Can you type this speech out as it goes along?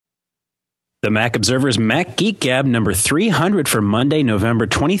The Mac Observer's Mac Geek Gab number 300 for Monday, November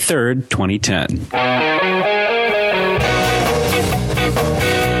 23rd, 2010. Greetings,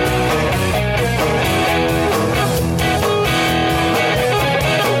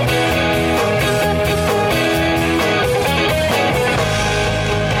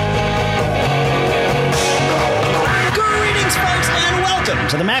 folks, and welcome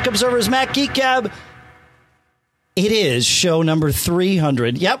to the Mac Observer's Mac Geek Gab. It is show number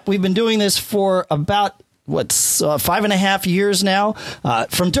 300. Yep, we've been doing this for about, 5.5 years now.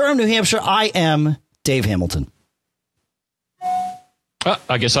 From Durham, New Hampshire, I am Dave Hamilton.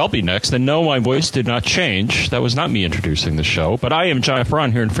 I guess I'll be next. And no, my voice did not change. That was not me introducing the show. But I am John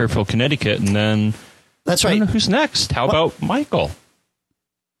Braun here in Fairfield, Connecticut. And then That's right. I don't know who's next. How about Michael?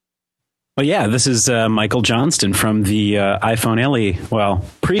 Well, yeah, this is Michael Johnston from the iPhone Alley. Well,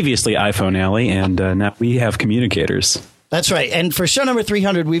 previously iPhone Alley, and now we have communicators. That's right. And for show number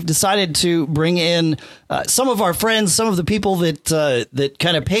 300, we've decided to bring in some of our friends, some of the people that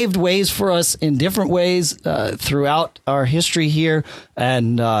kind of paved ways for us in different ways throughout our history here,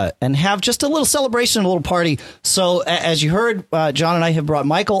 and have just a little celebration, a little party. So as you heard, John and I have brought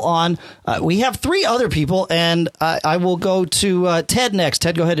Michael on. We have 3 other people, and I will go to Ted next.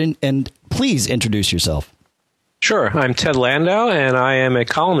 Ted, go ahead and please introduce yourself. Sure. I'm Ted Landau, and I am a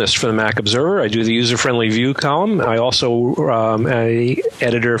columnist for the Mac Observer. I do the user-friendly View column. I also am a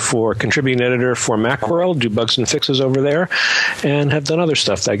contributing editor for Macworld, do bugs and fixes over there, and have done other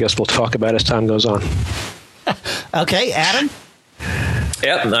stuff that I guess we'll talk about as time goes on. Okay, Adam?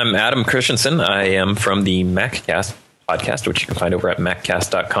 Yeah, I'm Adam Christensen. I am from the MacCast podcast, which you can find over at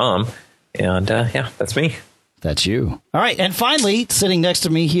maccast.com. And yeah, that's me. That's you. All right, and finally, sitting next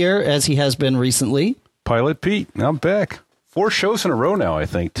to me here, as he has been recently, Pilot Pete. I'm back. 4 shows in a row now, I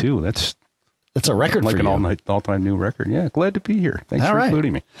think, too. That's a record like for an you. all-time new record. Yeah, glad to be here. Thanks for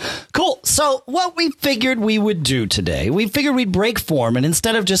including me. Cool. So what we figured we would do today, we figured we'd break form, and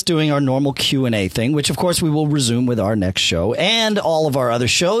instead of just doing our normal Q&A thing, which of course we will resume with our next show and all of our other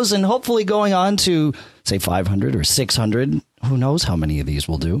shows, and hopefully going on to, say, 500 or 600, who knows how many of these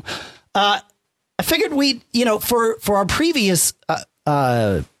we'll do. I figured we'd, for our previous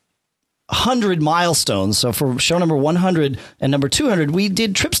 100 milestones. So for show number 100 and number 200, we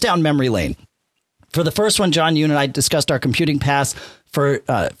did trips down memory lane. For the first one, John, you and I discussed our computing past. For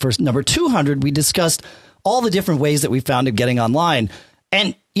number 200, we discussed all the different ways that we found of getting online.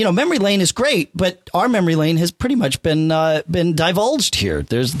 And, memory lane is great, but our memory lane has pretty much been divulged here.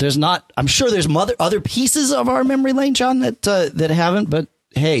 There's not, I'm sure there's other pieces of our memory lane, John, that haven't, but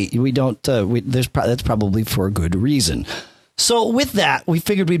hey, we don't, that's probably for a good reason. So with that, we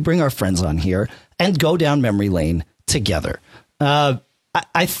figured we'd bring our friends on here and go down memory lane together. I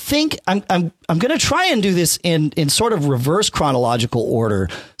think I'm going to try and do this in sort of reverse chronological order.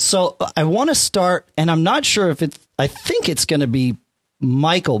 So I want to start, and I'm not sure if I think it's going to be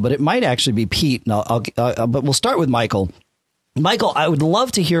Michael, but it might actually be Pete. And but we'll start with Michael. Michael, I would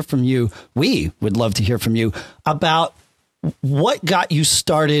love to hear from you. We would love to hear from you about what got you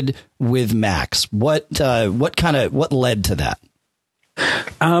started with Macs? What led to that?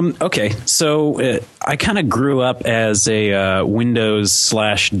 Okay, so I kind of grew up as a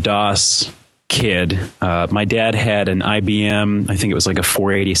Windows/DOS kid. My dad had an IBM, I think it was like a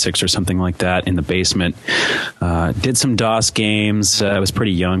 486 or something like that in the basement. Did some DOS games. I was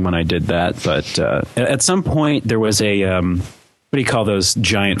pretty young when I did that, but at some point there was a, what do you call those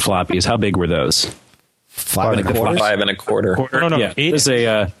giant floppies? How big were those? 5 1/4. No, yeah, there's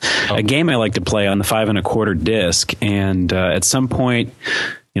a game I like to play on the 5 1/4 disc, and at some point,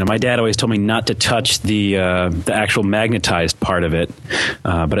 my dad always told me not to touch the actual magnetized part of it,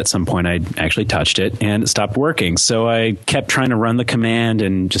 but at some point I actually touched it and it stopped working. So I kept trying to run the command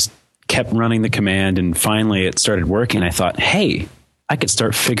and just kept running the command, and finally it started working. I thought, hey, I could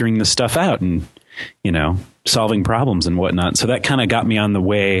start figuring this stuff out and solving problems and whatnot. So that kind of got me on the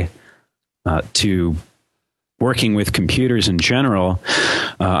way to working with computers in general.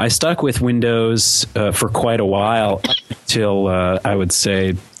 I stuck with Windows for quite a while till I would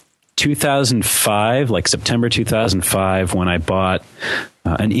say 2005, like September 2005, when I bought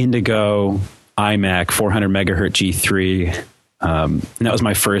an Indigo iMac 400 megahertz G3. And that was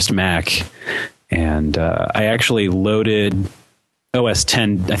my first Mac. And I actually loaded OS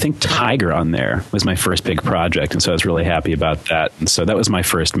 10, I think Tiger on there was my first big project. And so I was really happy about that. And so that was my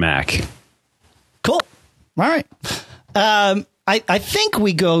first Mac. Cool. All right. I think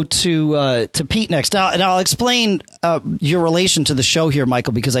we go to Pete next. Now, and I'll explain your relation to the show here,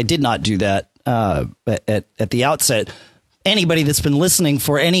 Michael, because I did not do that at the outset. Anybody that's been listening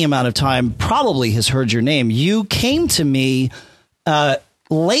for any amount of time probably has heard your name. You came to me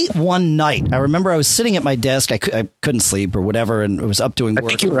late one night, I remember I was sitting at my desk. I couldn't sleep or whatever, and I was up doing work. I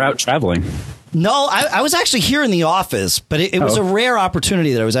think you were out traveling. No, I was actually here in the office, but it was a rare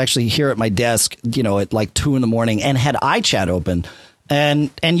opportunity that I was actually here at my desk, at like 2 a.m. and had iChat open.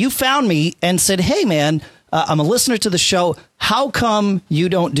 And you found me and said, hey, man, I'm a listener to the show. How come you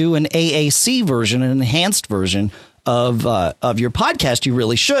don't do an AAC version, an enhanced version of your podcast? You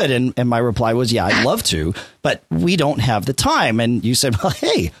really should. And my reply was, yeah, I'd love to, but we don't have the time. And you said, well,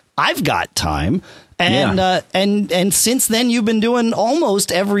 hey, I've got time. And and since then, you've been doing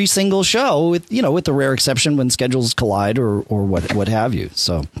almost every single show with the rare exception when schedules collide or what have you.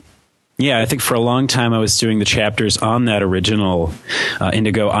 So. Yeah, I think for a long time I was doing the chapters on that original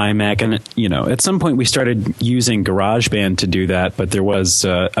Indigo iMac. And, at some point we started using GarageBand to do that. But there was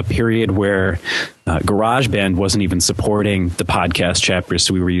a period where GarageBand wasn't even supporting the podcast chapters.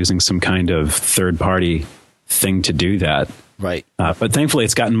 So we were using some kind of third party thing to do that. Right. But thankfully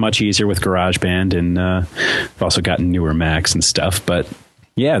it's gotten much easier with GarageBand. And I've also gotten newer Macs and stuff. But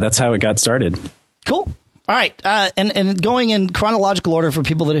yeah, that's how it got started. Cool. All right, and going in chronological order for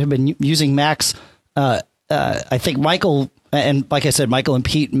people that have been using Macs, I think Michael, and like I said, Michael and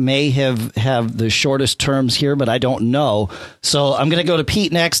Pete may have the shortest terms here, but I don't know. So I'm going to go to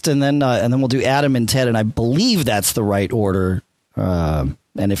Pete next, and then we'll do Adam and Ted, and I believe that's the right order. And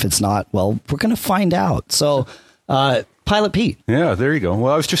if it's not, well, we're going to find out. So Pilot Pete. Yeah, there you go.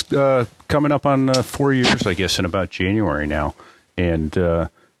 Well, I was just coming up on 4 years, I guess, in about January now, and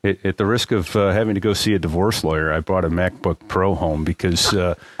at the risk of having to go see a divorce lawyer, I brought a MacBook Pro home because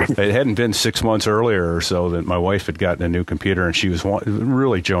it hadn't been 6 months earlier or so that my wife had gotten a new computer, and she was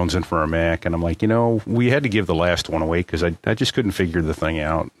really jonesing for a Mac. And I'm like, we had to give the last one away because I just couldn't figure the thing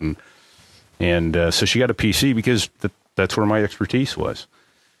out. And so she got a PC because that's where my expertise was.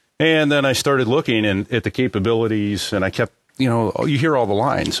 And then I started looking at the capabilities, and I kept, you hear all the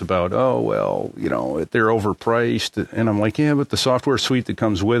lines about, they're overpriced. And I'm like, yeah, but the software suite that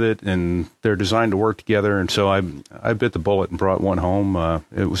comes with it, and they're designed to work together. And so I bit the bullet and brought one home.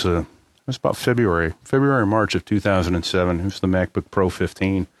 It was about February, March of 2007. It was the MacBook Pro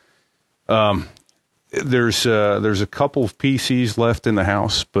 15. There's a couple of PCs left in the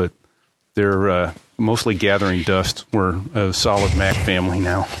house, but they're mostly gathering dust. We're a solid Mac family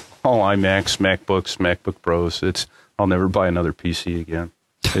now. All iMacs, MacBooks, MacBook Pros. I'll never buy another PC again.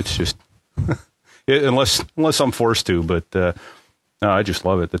 It's just unless I'm forced to. But no, I just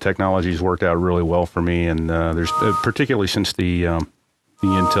love it. The technology's worked out really well for me, and there's particularly since the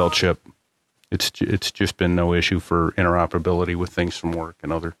Intel chip, it's just been no issue for interoperability with things from work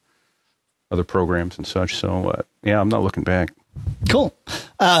and other programs and such. So yeah, I'm not looking back. Cool.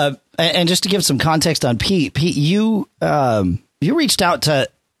 And just to give some context on Pete, you reached out to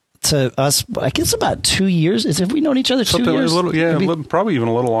us, I guess about 2 years. Have we known each other 2 years? Probably even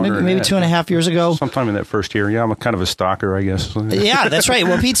a little longer. Maybe 2.5 years ago. Sometime in that first year. Yeah, I'm kind of a stalker, I guess. Yeah, that's right.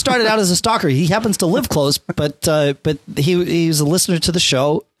 Well, Pete started out as a stalker. He happens to live close, but he's a listener to the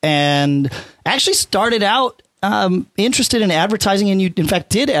show and actually started out interested in advertising, and you in fact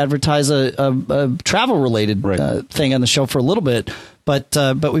did advertise a travel related thing on the show for a little bit. But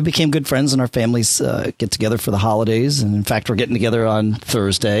we became good friends, and our families get together for the holidays. And in fact, we're getting together on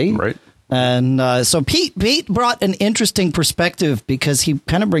Thursday. Right. And so Pete brought an interesting perspective because he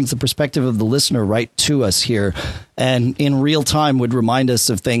kind of brings the perspective of the listener right to us here, and in real time would remind us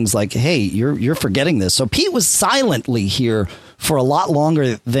of things like, hey, you're forgetting this. So Pete was silently here for a lot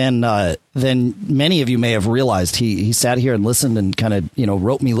longer than many of you may have realized. He sat here and listened and kind of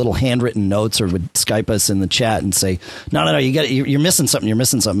wrote me little handwritten notes or would Skype us in the chat and say, no, you're missing something,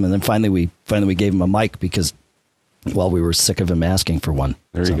 and then finally we gave him a mic because, well, we were sick of him asking for one.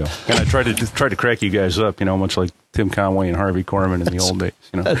 There you go. And I tried to crack you guys up, much like Tim Conway and Harvey Korman in the old days.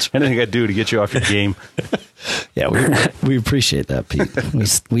 Anything I do to get you off your game. Yeah, we appreciate that, Pete.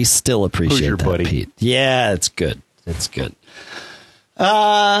 We still appreciate Who's your that, buddy? Pete. Yeah, it's good. It's good.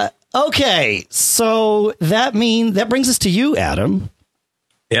 Okay, so that brings us to you, Adam.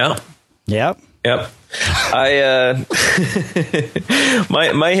 Yeah. Yep. I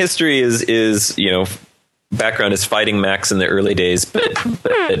my history is background is fighting Macs in the early days,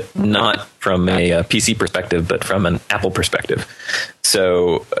 but not from a PC perspective, but from an Apple perspective.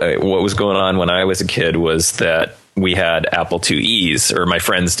 So what was going on when I was a kid was that we had Apple IIe's, or my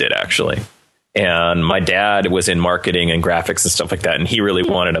friends did actually. And my dad was in marketing and graphics and stuff like that, and he really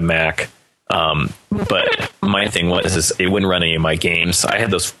wanted a Mac. But my thing was it wouldn't run any of my games. I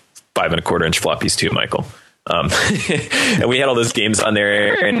had those 5 1/4 inch floppies too, Michael. And we had all those games on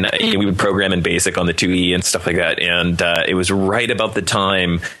there, and we would program in BASIC on the 2E and stuff like that. And it was right about the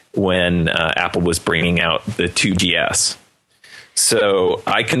time when Apple was bringing out the 2GS. So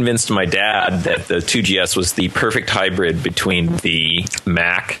I convinced my dad that the 2GS was the perfect hybrid between the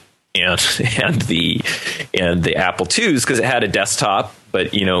Mac and the Apple IIs, because it had a desktop,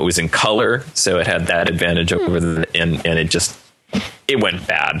 but it was in color, so it had that advantage over and it went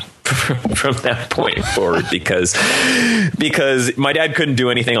bad from that point forward because my dad couldn't do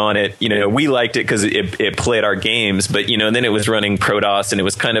anything on it. We liked it because it played our games, but then it was running ProDOS and it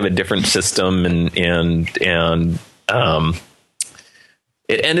was kind of a different system, and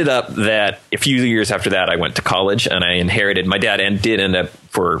it ended up that a few years after that, I went to college and I inherited. My dad did end up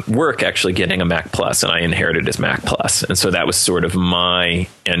for work actually getting a Mac Plus, and I inherited his Mac Plus, and so that was sort of my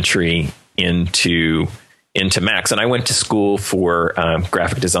entry into Macs. And I went to school for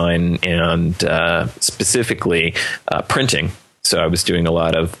graphic design and specifically printing. So I was doing a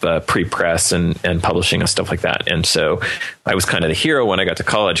lot of pre-press and publishing and stuff like that. And so I was kind of the hero when I got to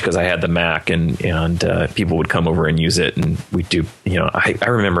college because I had the Mac, and people would come over and use it. And we'd do, I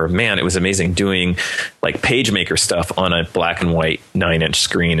remember, man, it was amazing doing like PageMaker stuff on a black and white 9-inch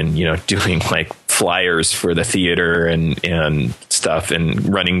screen, and, doing like flyers for the theater and stuff,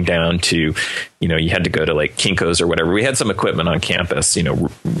 and running down to, you had to go to like Kinko's or whatever. We had some equipment on campus, RIPs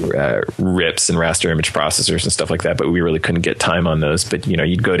and raster image processors and stuff like that, but we really couldn't get time on those. But,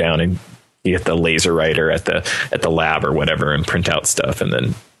 you'd go down and you get the laser writer at the lab or whatever and print out stuff, and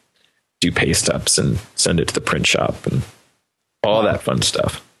then do paste ups and send it to the print shop and all that fun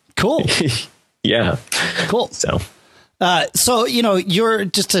stuff. Cool. Yeah. Cool. So, you're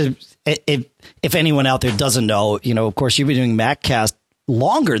just if anyone out there doesn't know, of course, you've been doing MacCast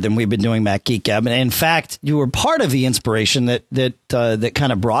longer than we've been doing Mac Geek Gab. And in fact, you were part of the inspiration that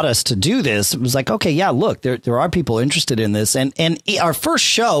kind of brought us to do this. It was like, okay, yeah, look, there are people interested in this. And our first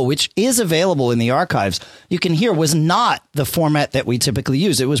show, which is available in the archives, you can hear, was not the format that we typically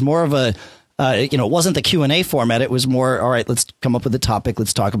use. It was more of a, it wasn't the Q&A format. It was more, all right, let's come up with a topic.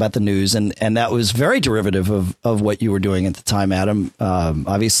 Let's talk about the news. And that was very derivative of what you were doing at the time, Adam.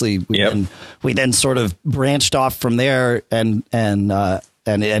 Obviously, we then sort of branched off from there, and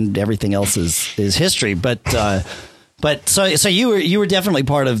everything else is history. But so you were definitely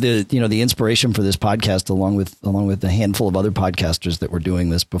part of the inspiration for this podcast, along with a handful of other podcasters that were doing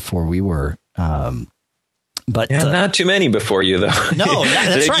this before we were. But not too many before you, though. No,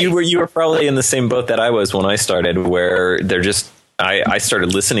 that's right. You were probably in the same boat that I was when I started, where I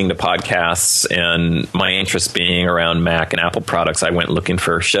started listening to podcasts, and my interest being around Mac and Apple products, I went looking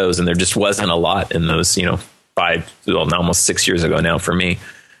for shows, and there just wasn't a lot in those, almost 6 years ago now for me.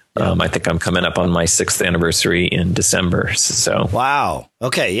 I think I'm coming up on my 6th anniversary in December. So wow.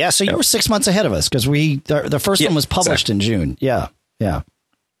 Okay. Yeah. So you were 6 months ahead of us, because the first one was published in June. Yeah. Yeah.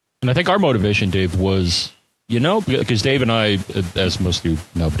 And I think our motivation, Dave, was, because Dave and I, as most of you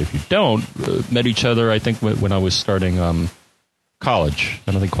know, but if you don't, met each other, I think, when I was starting college.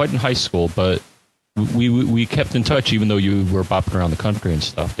 I don't think quite in high school, but we kept in touch, even though you were bopping around the country and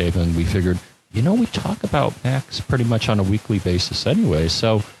stuff, Dave. And we figured, we talk about Macs pretty much on a weekly basis anyway.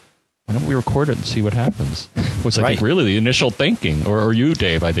 So why don't we record it and see what happens? Was, I think, really the initial thinking. Or you,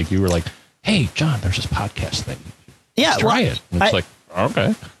 Dave, I think you were like, hey, John, there's this podcast thing. Yeah. Let's try it. And it's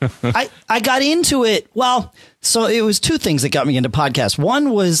okay. I got into it. Well, so it was two things that got me into podcasts.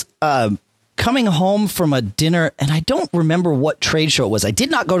 One was coming home from a dinner, and I don't remember what trade show it was. I did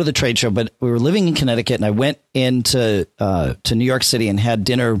not go to the trade show, but we were living in Connecticut, and I went into to New York City and had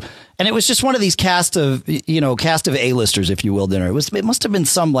dinner. And it was just one of these cast of A-listers, if you will, dinner. It must have been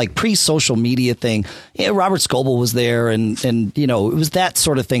some like pre-social media thing. Robert Scoble was there, and it was that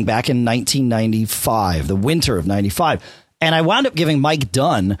sort of thing back in 1995, the winter of 95. And I wound up giving Mike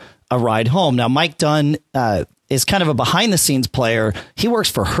Dunn a ride home. Now, Mike Dunn is kind of a behind-the-scenes player. He works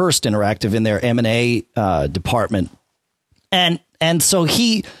for Hearst Interactive in their M&A department. And so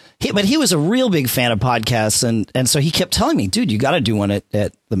he was a real big fan of podcasts. And so he kept telling me, dude, you got to do one at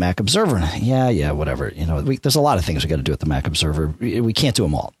the Mac Observer. And yeah, whatever. There's a lot of things we got to do at the Mac Observer. We can't do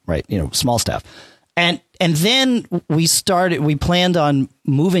them all, right? Small stuff. And then we planned on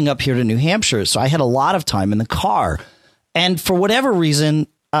moving up here to New Hampshire. So I had a lot of time in the car. And for whatever reason,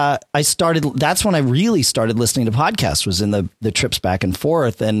 that's when I really started listening to podcasts, was in the trips back and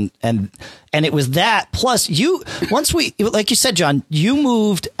forth. And it was that. Plus like you said, John, you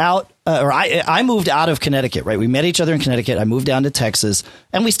moved out, or I moved out of Connecticut, right? We met each other in Connecticut. I moved down to Texas,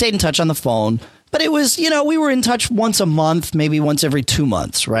 and we stayed in touch on the phone. But it was, we were in touch once a month, maybe once every 2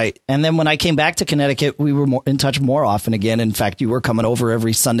 months, right? And then when I came back to Connecticut, we were in touch more often again. In fact, you were coming over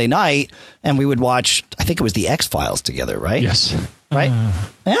every Sunday night, and we would watch, I think it was the X-Files together, right? Yes. Right?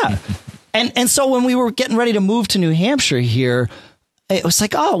 Yeah. And so when we were getting ready to move to New Hampshire here, it was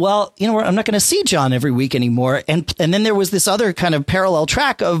like, oh, well, I'm not going to see John every week anymore. And then there was this other kind of parallel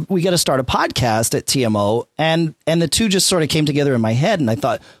track of we got to start a podcast at TMO. And the two just sort of came together in my head. And I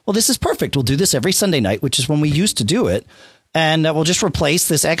thought, well, this is perfect. We'll do this every Sunday night, which is when we used to do it. And we'll just replace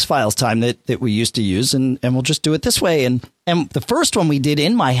this X-Files time that we used to use. And we'll just do it this way. And the first one we did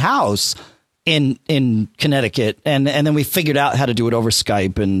in my house in Connecticut. And then we figured out how to do it over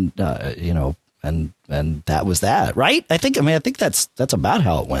Skype and, and that was that, right? I think that's about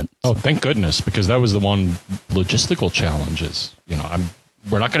how it went. Oh, thank goodness, because that was the one logistical challenge is,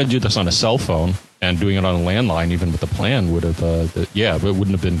 we're not going to do this on a cell phone, and doing it on a landline, even with the plan, would have, it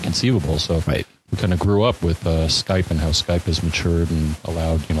wouldn't have been conceivable. So right. We kind of grew up with Skype and how Skype has matured and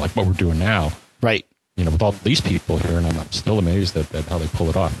allowed, like what we're doing now. Right. With all these people here, and I'm still amazed at how they pull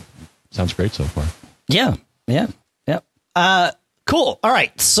it off. Sounds great so far. Yeah. Cool. All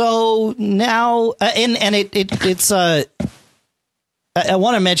right. So now, it's I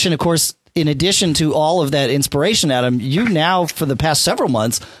want to mention, of course, in addition to all of that inspiration, Adam, you now for the past several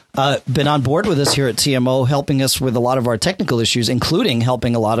months been on board with us here at TMO, helping us with a lot of our technical issues, including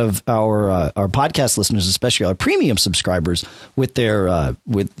helping a lot of our podcast listeners, especially our premium subscribers, with their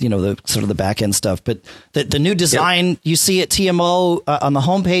the sort of the back end stuff. But the new design you see at TMO on the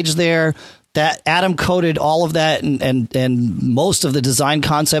homepage there. That Adam coded all of that, and most of the design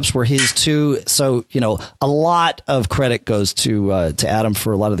concepts were his too. So a lot of credit goes to Adam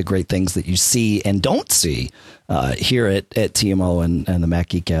for a lot of the great things that you see and don't see here at TMO and the Mac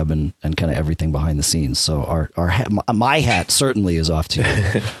Geek Gab and kind of everything behind the scenes. So my hat certainly is off to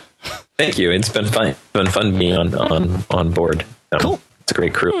you. Thank you. It's been fun. Being on board. Cool. It's a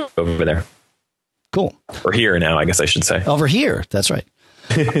great crew over there. Cool. Or here now, I guess I should say. Over here. That's right.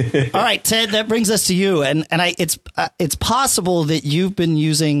 All right, Ted, that brings us to you. And it's possible that you've been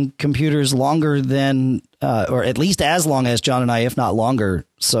using computers longer than, or at least as long as John and I, if not longer.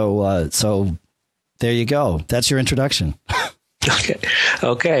 So there you go. That's your introduction.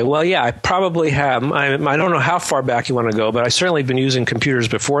 Okay. Well, yeah, I probably have. I don't know how far back you want to go, but I certainly been using computers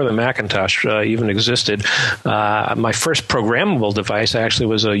before the Macintosh even existed. My first programmable device actually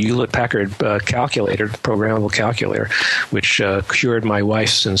was a Hewlett-Packard calculator, programmable calculator, which cured my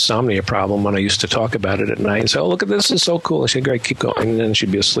wife's insomnia problem when I used to talk about it at night and say, "Oh, look at this! It's so cool." I said, "Great, keep going." And then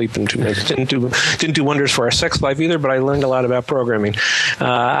she'd be asleep in 2 minutes. Didn't do wonders for our sex life either, but I learned a lot about programming.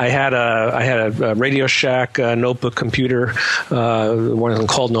 I had a Radio Shack notebook computer. One of them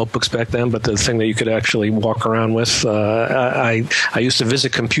called notebooks back then, but the thing that you could actually walk around with. I used to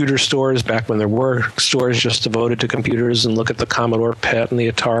visit computer stores back when there were stores just devoted to computers and look at the Commodore PET and the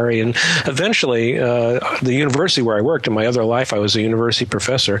Atari. And eventually, the university where I worked, in my other life, I was a university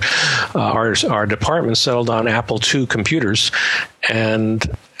professor. Our department settled on Apple II computers. And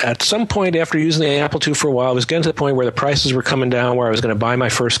at some point after using the Apple II for a while, I was getting to the point where the prices were coming down, where I was going to buy my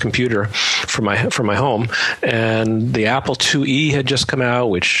first computer for my home. And the Apple IIe had just come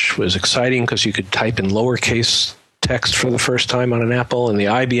out, which was exciting because you could type in lowercase text for the first time on an Apple, and the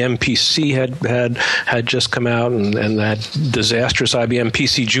IBM PC had just come out, and that disastrous IBM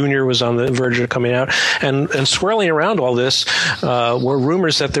PC Junior was on the verge of coming out, and swirling around all this were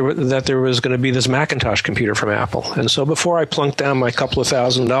rumors that there was going to be this Macintosh computer from Apple. And so before I plunked down my couple of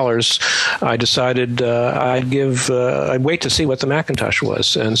 $1,000s, I decided I'd wait to see what the Macintosh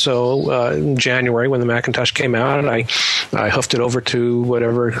was. And so in January, when the Macintosh came out, I hoofed it over to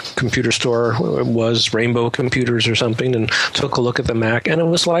whatever computer store it was, Rainbow Computers or something, and took a look at the Mac, and it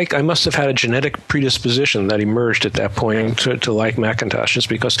was like I must have had a genetic predisposition that emerged at that point to like Macintoshes,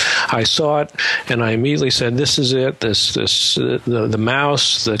 because I saw it and I immediately said, "This is it. The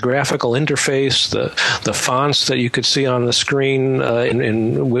mouse, the graphical interface, the fonts that you could see on the screen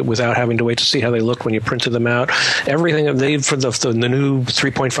without having to wait to see how they looked when you printed them out. Everything for the new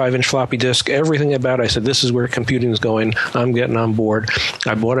 3.5-inch floppy disk, everything about it, I said, this is where computing is going. I'm getting on board."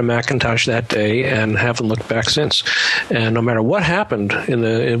 I bought a Macintosh that day and haven't looked back since. And no matter what happened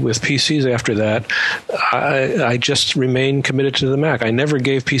with PCs after that, I just remained committed to the Mac. I never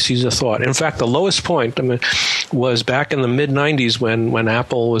gave PCs a thought. In fact, the lowest point was back in the mid-'90s when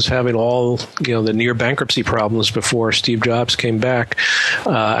Apple was having all the near bankruptcy problems before Steve Jobs came back,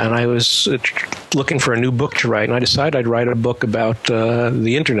 and I was looking for a new book to write, and I decided I'd write a book about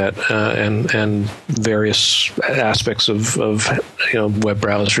the internet and various aspects of web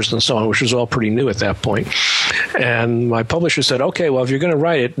browsers and so on, which was all pretty new at that point. And my publisher said, "Okay, well, if you're going to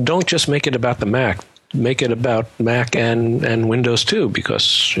write it, don't just make it about the Mac. make it about Mac and Windows too,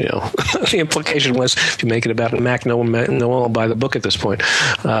 because the implication was if you make it about Mac, no one will buy the book at this point.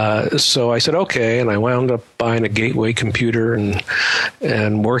 So I said okay, and I wound up buying a Gateway computer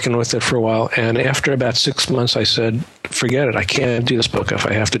and working with it for a while. And after about 6 months, I said, forget it. I can't do this book if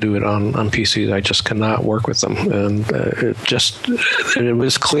I have to do it on PCs. I just cannot work with them. And it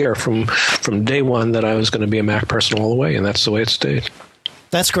was clear from day one that I was going to be a Mac person all the way, and that's the way it stayed.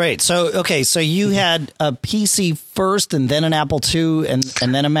 That's great. So you had a PC first and then an Apple II and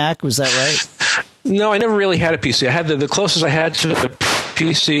then a Mac. Was that right? No, I never really had a PC. I had the closest I had to the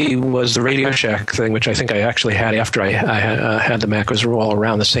PC was the Radio Shack thing, which I think I actually had after I had the Mac. It was all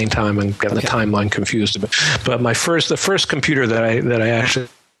around the same time and got the timeline confused a bit. But the first computer that I actually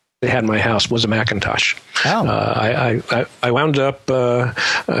had in my house was a Macintosh. Oh. I wound up.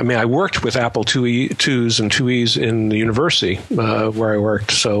 I worked with Apple IIs and IIes in the university where I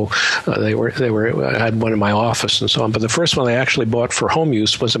worked. So they were. I had one in my office and so on. But the first one I actually bought for home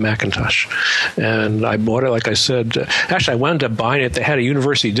use was a Macintosh, and I bought it. Like I said, actually I wound up buying it. They had a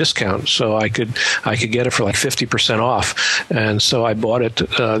university discount, so I could get it for like 50% off. And so I bought it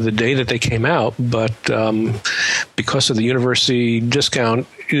the day that they came out. But because of the university discount,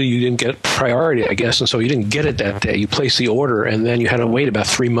 you didn't get priority, I guess, and so you didn't get it that day. You placed the order, and then you had to wait about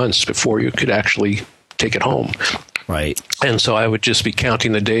 3 months before you could actually take it home. Right. And so I would just be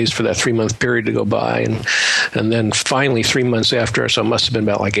counting the days for that 3-month period to go by, and then finally 3 months after, so it must have been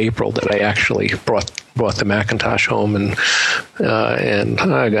about like April, that I actually brought the Macintosh home, and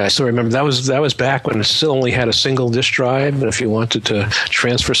I still remember that was back when it still only had a single disk drive, and if you wanted to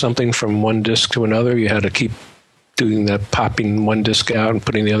transfer something from one disk to another, you had to keep doing that, popping one disk out and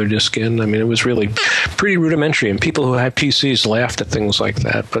putting the other disk in. I mean, it was really pretty rudimentary, and people who had PCs laughed at things like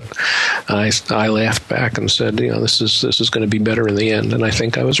that. But I laughed back and said, this is going to be better in the end, and I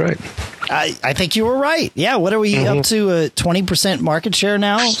think I was right. I think you were right. Yeah, what are we up to? 20% market share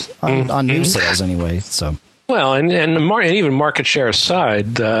now on new sales, anyway. So well, and even market share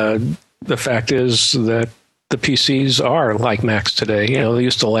aside, the fact is that the PCs are like Macs today. They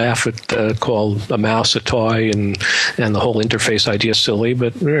used to laugh at call a mouse a toy and the whole interface idea silly,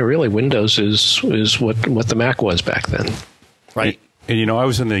 but really Windows is what the Mac was back then. Right. And I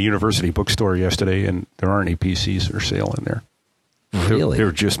was in the university bookstore yesterday, and there aren't any PCs for sale in there. Really?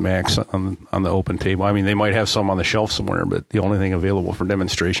 They're just Macs on the open table. I mean, they might have some on the shelf somewhere, but the only thing available for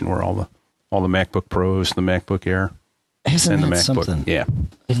demonstration were all the MacBook Pros, the MacBook Air. Isn't that something? Yeah.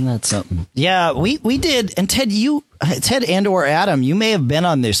 Isn't that something? Yeah, we did. And Ted and or Adam, you may have been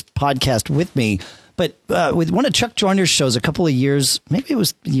on this podcast with me, but with one of Chuck Joyner's shows a couple of years, maybe it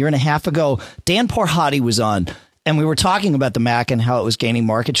was a year and a half ago, Dan Porhati was on, and we were talking about the Mac and how it was gaining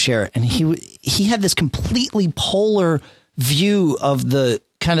market share. And he had this completely polar view of the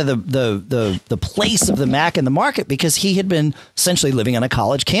kind of the place of the Mac in the market, because he had been essentially living on a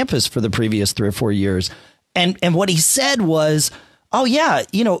college campus for the previous 3 or 4 years. And what he said was, oh, yeah,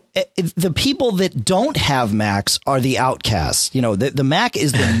 the people that don't have Macs are the outcasts. The Mac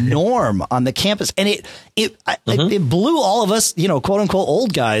is the norm on the campus. And it blew all of us, quote unquote,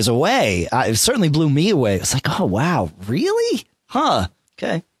 old guys away. It certainly blew me away. It's like, oh, wow, really? Huh.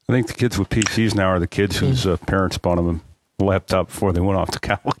 OK. I think the kids with PCs now are the kids whose parents bought them a laptop before they went off to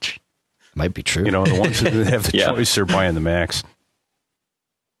college. Might be true. The ones that have the choice are buying the Macs.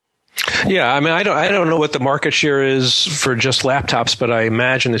 Yeah, I mean, I don't know what the market share is for just laptops, but I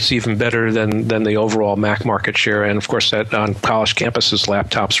imagine it's even better than the overall Mac market share. And of course, that on college campuses,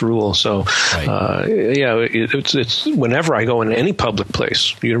 laptops rule. So, right. It's whenever I go in any public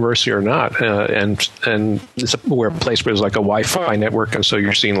place, university or not, and it's a place where there's like a Wi-Fi network, and so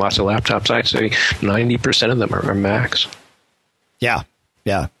you're seeing lots of laptops. I'd say 90% of them are Macs. Yeah,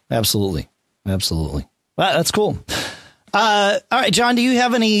 absolutely. Well, that's cool. All right, John, do you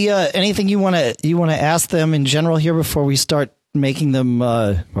have anything you want to ask them in general here before we start making them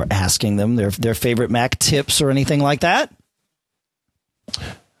or asking them their favorite Mac tips or anything like that?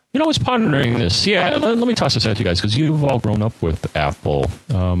 I was pondering this. Yeah, let me toss this out to you guys, because you've all grown up with Apple.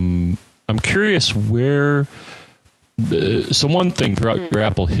 I'm curious where. So one thing throughout your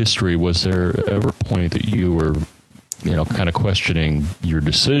Apple history, was there ever a point that you were kind of questioning your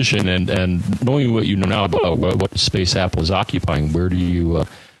decision, and knowing what you know now about what space Apple is occupying, where do you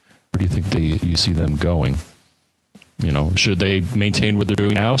think you see them going? Should they maintain what they're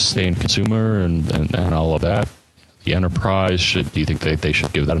doing now, stay in consumer and all of that? The enterprise, do you think they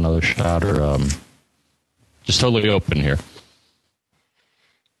should give that another shot, or just totally open here?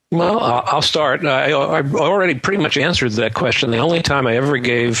 Well, I'll start. I already pretty much answered that question. The only time I ever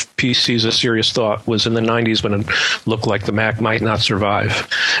gave PCs a serious thought was in the 90s, when it looked like the Mac might not survive.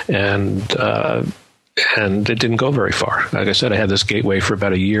 And And it didn't go very far. Like I said, I had this gateway for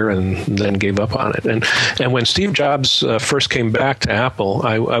about a year and then gave up on it. And when Steve Jobs first came back to Apple,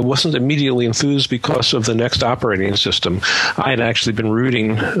 I wasn't immediately enthused because of the next operating system. I had actually been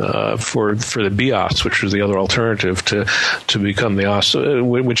rooting for the BIOS, which was the other alternative to become the OS,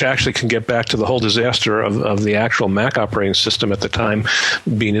 which actually can get back to the whole disaster of the actual Mac operating system at the time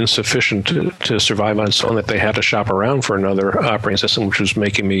being insufficient to survive on its own, that they had to shop around for another operating system, which was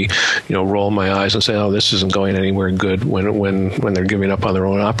making me, roll my eyes and say, oh, this isn't going anywhere good when they're giving up on their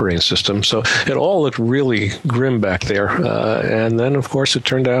own operating system. So it all looked really grim back there. And then, of course, it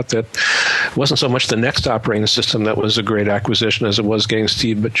turned out that it wasn't so much the next operating system that was a great acquisition as it was getting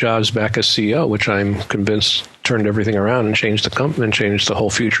Steve Jobs back as CEO, which I'm convinced turned everything around and changed the company and changed the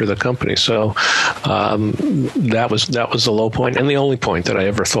whole future of the company. So that was the low point and the only point that I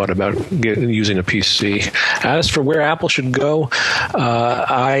ever thought about using a PC. As for where Apple should go,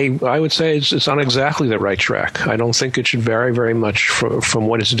 I would say it's on exactly the right track. I don't think it should vary very much from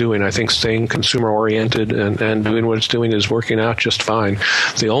what it's doing. I think staying consumer oriented and doing what it's doing is working out just fine.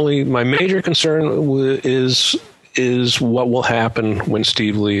 My major concern is what will happen when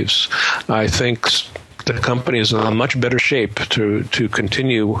Steve leaves. I think the company is in a much better shape to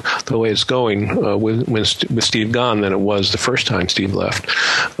continue the way it's going with Steve gone than it was the first time Steve left,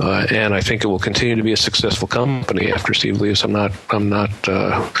 and I think it will continue to be a successful company after Steve leaves. I'm not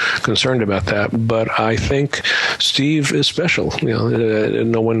concerned about that, but I think Steve is special.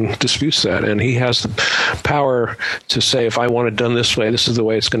 No one disputes that, and he has the power to say, if I want it done this way, this is the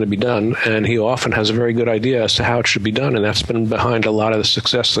way it's going to be done, and he often has a very good idea as to how it should be done, and that's been behind a lot of the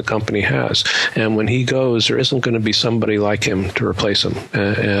success the company has. And when he goes, there isn't going to be somebody like him to replace him.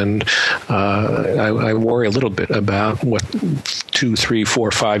 And I worry a little bit about what 2, 3,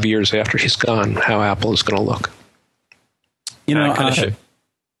 4, 5 years after he's gone, how Apple is going to look.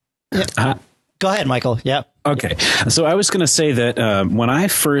 Go ahead, Michael. Yeah. Okay. So I was going to say that when I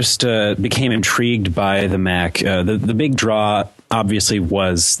first became intrigued by the Mac, the big draw obviously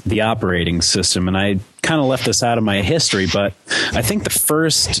was the operating system. And I kind of left this out of my history, but I think the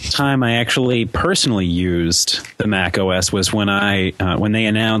first time I actually personally used the Mac OS was when they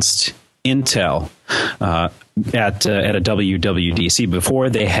announced Intel at a WWDC before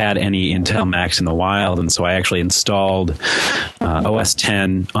they had any Intel Macs in the wild, and so I actually installed OS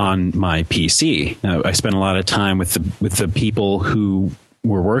 10 on my PC. I spent a lot of time with the people who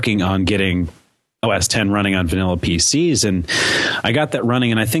were working on getting OS 10 running on vanilla PCs, and I got that running,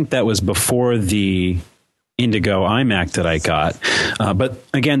 and I think that was before the Indigo iMac that I got. But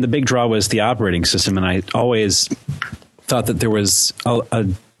again, the big draw was the operating system, and I always thought that there was a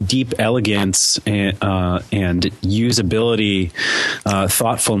deep elegance and usability,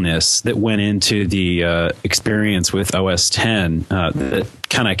 thoughtfulness that went into the experience with OS 10 that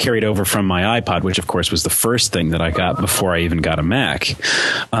kind of carried over from my iPod, which of course was the first thing that I got before I even got a Mac.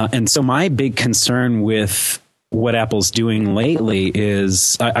 And so my big concern with what Apple's doing lately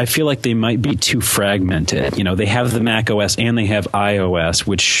is I feel like they might be too fragmented. They have the Mac OS and they have iOS,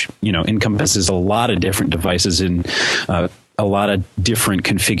 which, encompasses a lot of different devices in a lot of different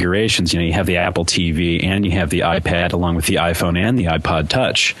configurations. You have the Apple TV and you have the iPad along with the iPhone and the iPod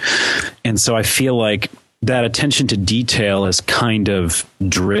Touch. And so I feel like that attention to detail is kind of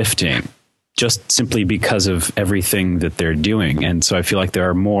drifting just simply because of everything that they're doing. And so I feel like there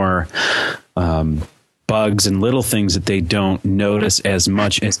are more bugs and little things that they don't notice as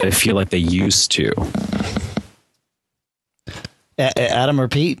much as I feel like they used to. Adam or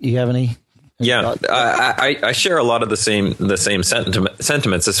Pete, you have any? Yeah, I share a lot of the same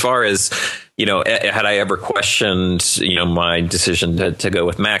sentiments as far as, had I ever questioned, my decision to go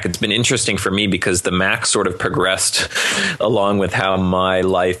with Mac. It's been interesting for me because the Mac sort of progressed along with how my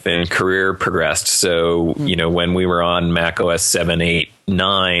life and career progressed. So, when we were on Mac OS 7, 8,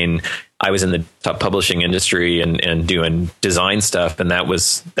 9, I was in the top publishing industry and doing design stuff. And that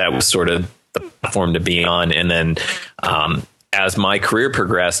was sort of the platform to be on. And then, as my career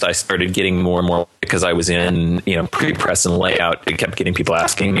progressed, I started getting more and more because I was in, pre-press and layout. It kept getting people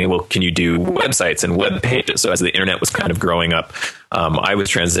asking me, well, can you do websites and web pages? So as the internet was kind of growing up, I was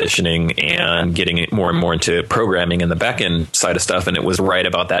transitioning and getting more and more into programming and the backend side of stuff. And it was right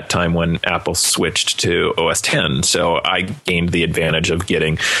about that time when Apple switched to OS 10. So I gained the advantage of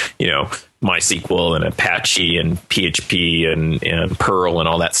getting, MySQL and Apache and PHP and Perl and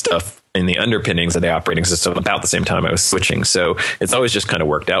all that stuff in the underpinnings of the operating system about the same time I was switching. So it's always just kind of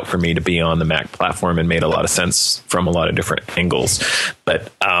worked out for me to be on the Mac platform and made a lot of sense from a lot of different angles.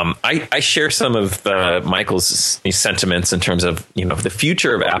 But I share some of Michael's sentiments in terms of, the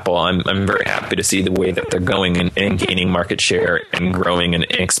future of Apple. I'm very happy to see the way that they're going and gaining market share and growing and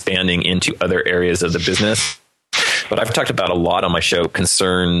expanding into other areas of the business. But I've talked about a lot on my show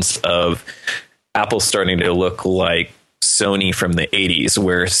concerns of Apple starting to look like Sony from the 80s,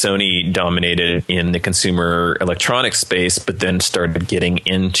 where Sony dominated in the consumer electronics space, but then started getting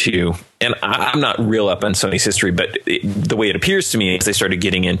into, and I'm not real up on Sony's history, but the way it appears to me is they started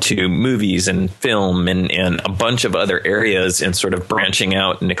getting into movies and film and a bunch of other areas and sort of branching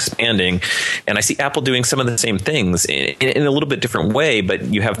out and expanding. And I see Apple doing some of the same things in a little bit different way, but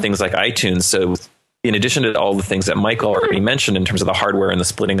you have things like iTunes. So in addition to all the things that Michael already mentioned in terms of the hardware and the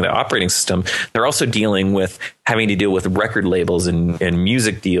splitting of the operating system, they're also dealing with having to deal with record labels and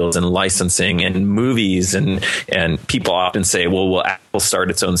music deals and licensing and movies. And people often say, well, will Apple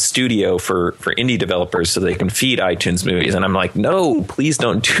start its own studio for indie developers so they can feed iTunes movies? And I'm like, no, please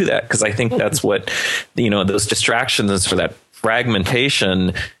don't do that. Because I think that's what, those distractions for that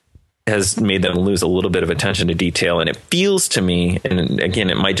fragmentation has made them lose a little bit of attention to detail. And it feels to me, and again,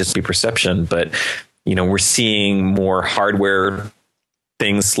 it might just be perception, but we're seeing more hardware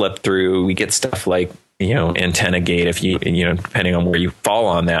things slip through. We get stuff like, Antenna Gate, if you depending on where you fall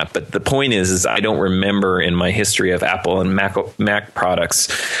on that. But the point is I don't remember in my history of Apple and Mac products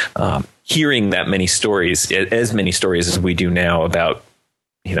hearing that many stories, as many stories as we do now about,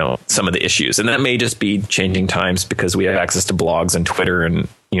 some of the issues. And that may just be changing times because we have access to blogs and Twitter and,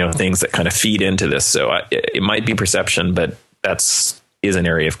 things that kind of feed into this. So it might be perception, but is an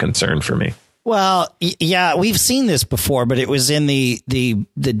area of concern for me. Well, yeah, we've seen this before, but it was in the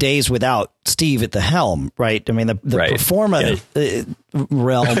days without Steve at the helm, right? I mean, the right. Performa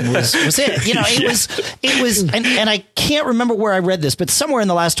realm was it. It was, and I can't remember where I read this, but somewhere in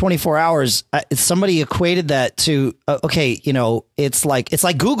the last 24 hours, somebody equated that to it's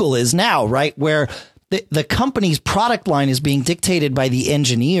like Google is now, right? Where the company's product line is being dictated by the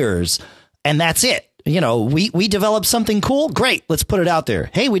engineers, and that's it. We developed something cool. Great. Let's put it out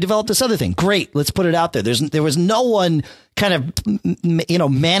there. Hey, we developed this other thing. Great. Let's put it out there. There was no one kind of,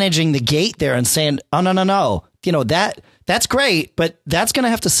 managing the gate there and saying, oh, no. That's great, but that's going to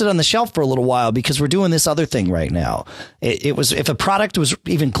have to sit on the shelf for a little while because we're doing this other thing right now. It was, if a product was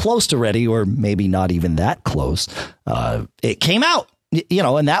even close to ready, or maybe not even that close, it came out,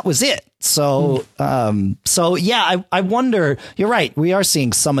 and that was it. So, yeah, I wonder, you're right. We are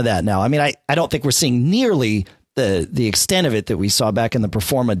seeing some of that now. I mean, I don't think we're seeing nearly the extent of it that we saw back in the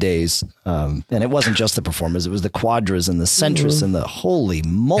Performa days. And it wasn't just the Performas. It was the Quadras and the Centris and the holy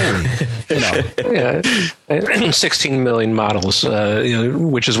moly, Yeah, 16 million models,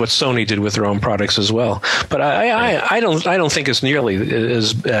 which is what Sony did with their own products as well. But I don't think it's nearly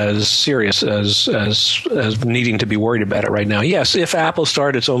as serious as needing to be worried about it right now. Yes, if Apple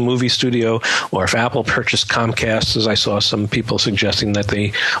started its own movie studio, or if Apple purchased Comcast, as I saw some people suggesting that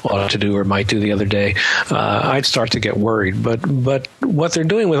they ought to do or might do the other day, I'd start to get worried. But what they're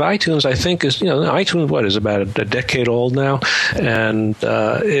doing with iTunes, I think, is iTunes is about a decade old now, and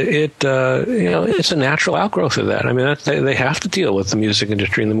it's a natural outgrowth of that. I mean, they have to deal with the music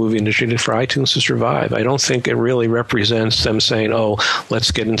industry and the movie industry for iTunes to survive. I don't think it really represents them saying, "Oh,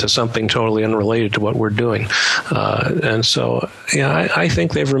 let's get into something totally unrelated to what we're doing." And so, I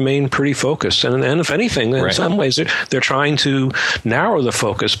think they've remained pretty focused. And if anything, in some ways, they're trying to narrow the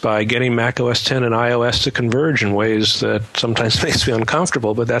focus by getting Mac OS X and iOS to converge in ways that sometimes makes me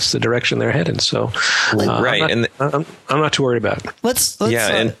uncomfortable. But that's the direction they're headed. So, I'm not too worried about it. Let's go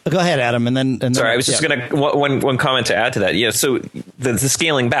ahead, Adam, and then sorry, I was just going to one comment to add to that. Yeah, so the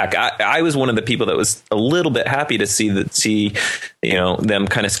scaling back, I was one of the people that was a little bit happy to see them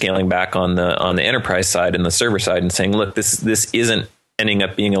kind of scaling back on the enterprise side and the server side and saying, look, this isn't ending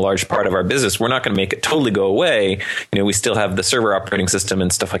up being a large part of our business. We're not going to make it totally go away. We still have the server operating system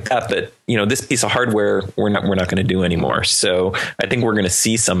and stuff like that, but this piece of hardware we're not going to do anymore. So I think we're going to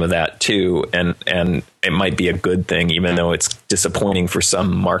see some of that too, and it might be a good thing, even though it's disappointing for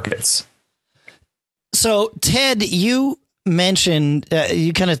some markets. So Ted, you mentioned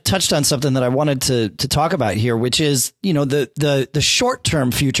you kind of touched on something that I wanted to talk about here, which is the short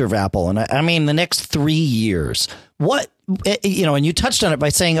term future of Apple, and I mean the next 3 years. What and you touched on it by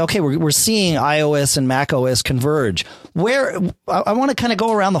saying, okay, we're seeing iOS and Mac OS converge. Where I want to kind of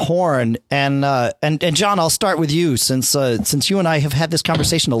go around the horn, and John, I'll start with you since you and I have had this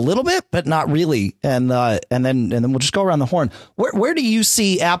conversation a little bit, but not really, and then we'll just go around the horn. Where do you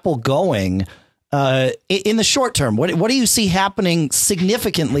see Apple going in the short term, what do you see happening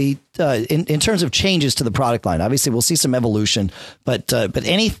significantly in terms of changes to the product line? Obviously, we'll see some evolution, but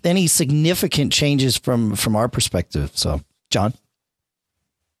any significant changes from our perspective? So, John?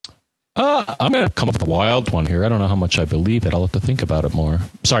 I'm going to come up with a wild one here. I don't know how much I believe it. I'll have to think about it more.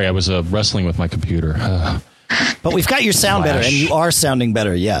 Sorry, I was wrestling with my computer. But we've got your sound better, and you are sounding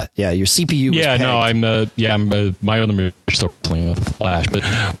better. Yeah. Your CPU. Yeah, was no, I'm my other still wrestling with Flash. But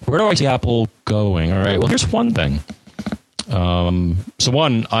where do I see Apple going? All right. Well, here's one thing. So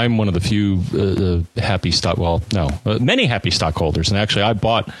one, I'm one of the few happy stock. Well, no, many happy stockholders, and actually, I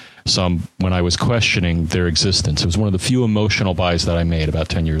bought some when I was questioning their existence. It was one of the few emotional buys that I made about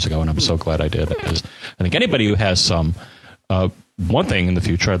 10 years ago, and I'm so glad I did. I think anybody who has some, one thing in the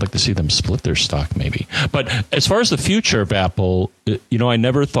future, I'd like to see them split their stock maybe. But as far as the future of Apple, I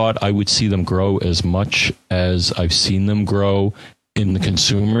never thought I would see them grow as much as I've seen them grow in the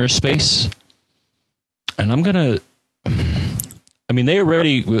consumer space. And they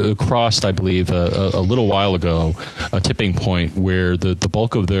already crossed, I believe, a little while ago, a tipping point where the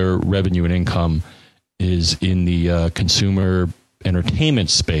bulk of their revenue and income is in the consumer entertainment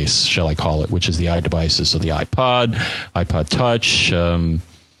space, shall I call it, which is the iDevices. So the iPod, iPod Touch. I'm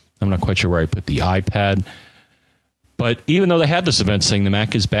not quite sure where I put the iPad. But even though they had this event saying the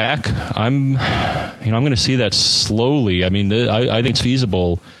Mac is back, I'm going to see that slowly. I mean, I think it's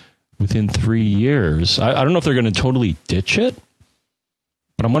feasible within 3 years. I don't know if they're going to totally ditch it.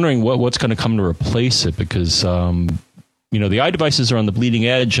 But I'm wondering what's going to come to replace it, because the iDevices are on the bleeding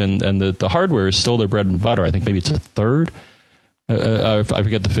edge, and the hardware is still their bread and butter. I think maybe it's a third. I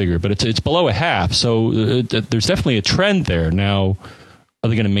forget the figure, but it's below a half. So there's definitely a trend there. Now, are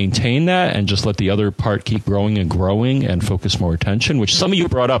they going to maintain that and just let the other part keep growing and focus more attention? Which some of you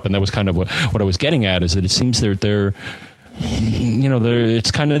brought up, and that was kind of what I was getting at, is that it seems they're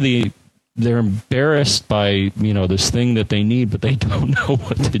it's kind of they're embarrassed by this thing that they need, but they don't know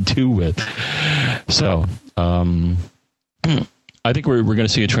what to do with. So I think we're going to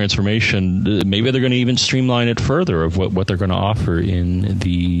see a transformation. Maybe they're going to even streamline it further of what they're going to offer in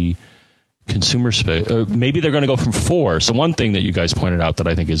the consumer space. Maybe they're going to go from 4. So one thing that you guys pointed out that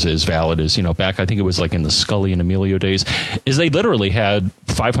I think is valid is, back, I think it was like in the Scully and Emilio days, is they literally had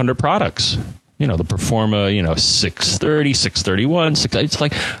 500 products. The Performa, 630, 631, it's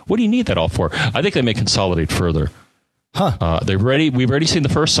like, what do you need that all for? I think they may consolidate further. We've already seen the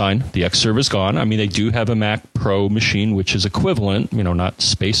first sign. The X-Serve is gone. I mean, they do have a Mac Pro machine, which is equivalent, not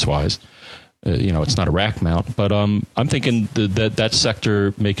space-wise. It's not a rack mount. But I'm thinking that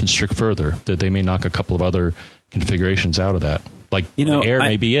sector may constrict further, that they may knock a couple of other configurations out of that. Like the Air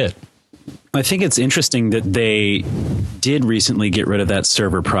may be it. I think it's interesting that they did recently get rid of that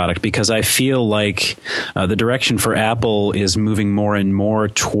server product, because I feel like the direction for Apple is moving more and more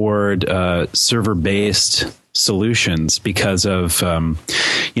toward server-based solutions because of,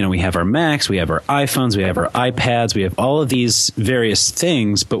 we have our Macs, we have our iPhones, we have our iPads, we have all of these various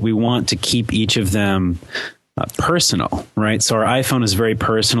things, but we want to keep each of them personal, right? So our iPhone is very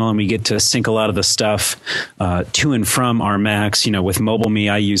personal, and we get to sync a lot of the stuff to and from our Macs. With MobileMe,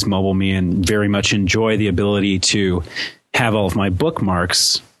 I use MobileMe and very much enjoy the ability to have all of my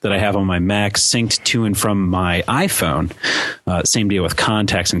bookmarks that I have on my Mac synced to and from my iPhone. Same deal with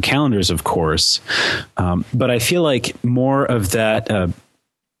contacts and calendars, of course. But I feel like more of that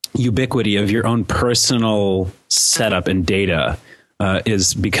ubiquity of your own personal setup and data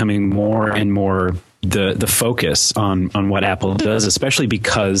is becoming more and more the focus on what Apple does, especially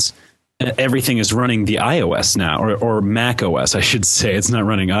because everything is running the iOS now, or Mac OS, I should say. It's not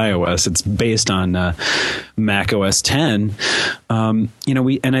running iOS. It's based on Mac OS 10. And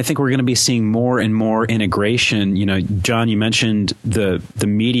I think we're going to be seeing more and more integration. John, you mentioned the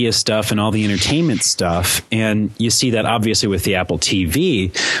media stuff and all the entertainment stuff, and you see that obviously with the Apple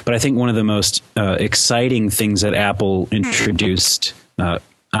TV. But I think one of the most exciting things that Apple introduced,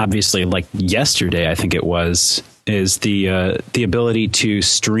 obviously, like yesterday, I think it was, is the ability to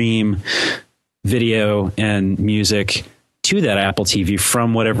stream video and music to that Apple TV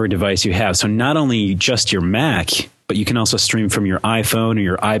from whatever device you have. So not only just your Mac, but you can also stream from your iPhone or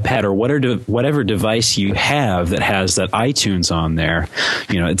your iPad or whatever device you have that has that iTunes on there.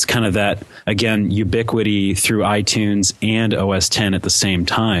 It's kind of that, again, ubiquity through iTunes and OS 10 at the same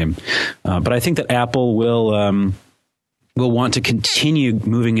time. But I think that Apple will want to continue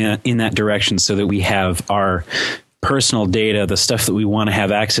moving in that direction so that we have our personal data, the stuff that we want to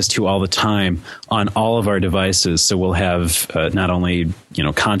have access to all the time on all of our devices. So we'll have not only,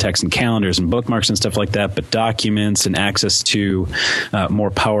 contacts and calendars and bookmarks and stuff like that, but documents and access to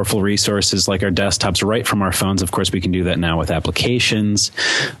more powerful resources like our desktops right from our phones. Of course, we can do that now with applications.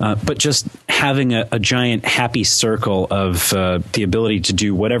 But just having a giant happy circle of the ability to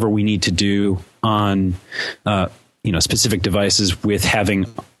do whatever we need to do on specific devices with having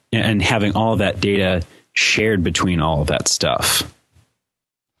all of that data shared between all of that stuff.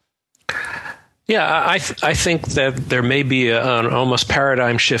 Yeah, I think that there may be an almost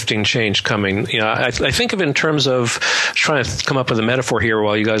paradigm shifting change coming. I think of it in terms of trying to come up with a metaphor here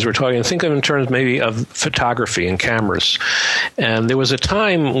while you guys were talking. I think of it in terms maybe of photography and cameras. And there was a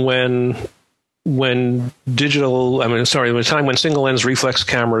time when single lens reflex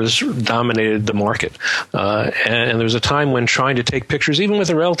cameras dominated the market. And there was a time when trying to take pictures, even with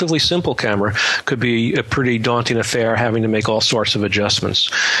a relatively simple camera, could be a pretty daunting affair, having to make all sorts of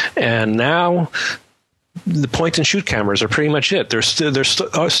adjustments. And now the point and shoot cameras are pretty much it. There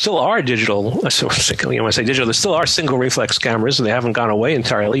still are digital. So when I say digital, there still are single reflex cameras, and they haven't gone away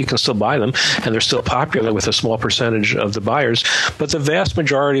entirely. You can still buy them, and they're still popular with a small percentage of the buyers. But the vast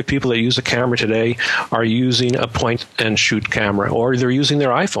majority of people that use a camera today are using a point and shoot camera, or they're using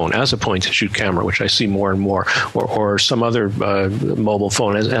their iPhone as a point and shoot camera, which I see more and more, or some other mobile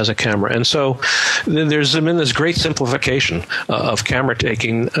phone as a camera. And so there's been this great simplification of camera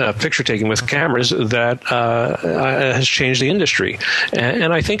taking, picture taking with cameras that has changed the industry.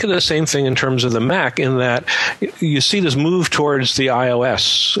 And I think of the same thing in terms of the Mac, in that you see this move towards the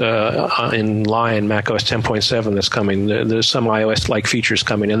iOS in Lion, Mac OS 10.7 that's coming. There's some iOS-like features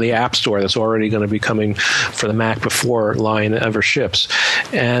coming in the App Store that's already going to be coming for the Mac before Lion ever ships.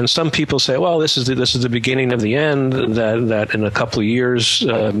 And some people say, well, this is the beginning of the end, that in a couple of years,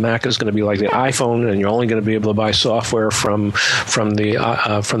 Mac is going to be like the iPhone, and you're only going to be able to buy software from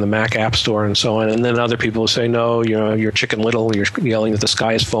the Mac App Store and so on. And then other people say, no, you're Chicken Little, you're yelling that the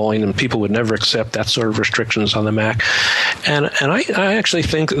sky is falling, and people would never accept that sort of restrictions on the Mac. And I actually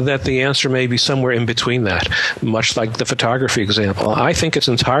think that the answer may be somewhere in between that, much like the photography example. I think it's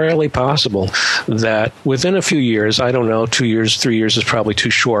entirely possible that within a few years, I don't know, 2 years, 3 years is probably too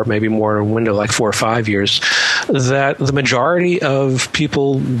short, maybe more in a window like 4 or 5 years, that the majority of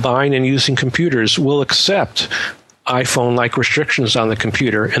people buying and using computers will accept iPhone-like restrictions on the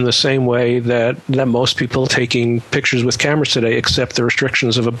computer in the same way that most people taking pictures with cameras today accept the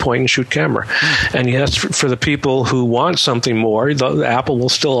restrictions of a point-and-shoot camera. And yes, for the people who want something more, Apple will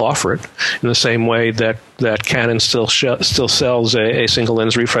still offer it in the same way that Canon still sells a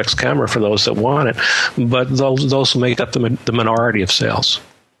single-lens reflex camera for those that want it. But those will make up the minority of sales.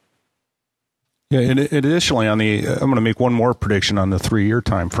 Yeah, and additionally, I'm going to make one more prediction on the 3-year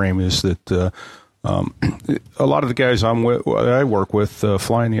time frame, is that a lot of the guys I work with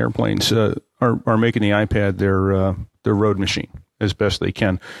flying the airplanes are making the iPad their road machine as best they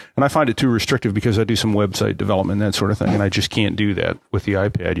can. And I find it too restrictive because I do some website development and that sort of thing, and I just can't do that with the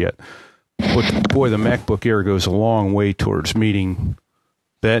iPad yet. But boy, the MacBook Air goes a long way towards meeting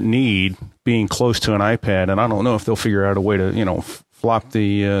that need, being close to an iPad. And I don't know if they'll figure out a way to flop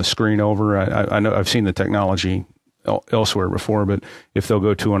the screen over. I know I've seen the technology elsewhere before, but if they'll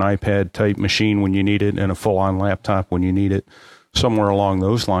go to an iPad type machine when you need it and a full-on laptop when you need it, somewhere along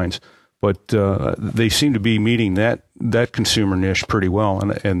those lines. But they seem to be meeting that consumer niche pretty well,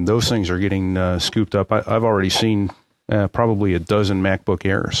 and those things are getting scooped up. I've already seen probably a dozen MacBook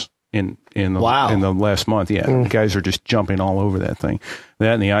Airs in the last month. Yeah, guys are just jumping all over that thing,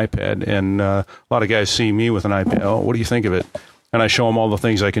 that and the iPad. And a lot of guys see me with an iPad. Oh, what do you think of it? And I show them all the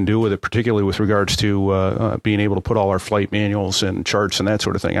things I can do with it, particularly with regards to being able to put all our flight manuals and charts and that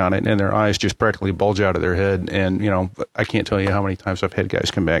sort of thing on it. And their eyes just practically bulge out of their head. And, I can't tell you how many times I've had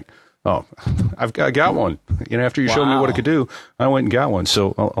guys come back. Oh, I got one. After you showed me what it could do, I went and got one.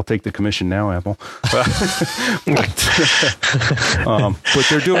 So I'll take the commission now, Apple. But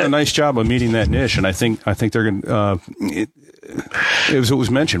they're doing a nice job of meeting that niche. And I think they're going to, as it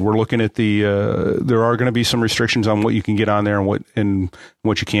was mentioned, we're looking at there are going to be some restrictions on what you can get on there and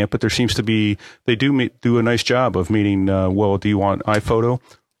what you can't, but there seems to be, they do a nice job of meeting, do you want iPhoto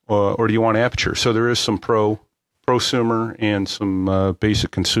or do you want Aperture? So there is some prosumer and some basic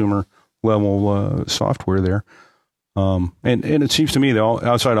consumer level software there. And it seems to me the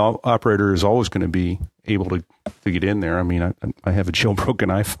outside operator is always going to be able to get in there. I mean, I have a jailbroken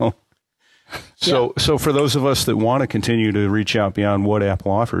iPhone. So for those of us that want to continue to reach out beyond what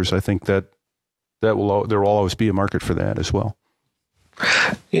Apple offers, I think that there will always be a market for that as well.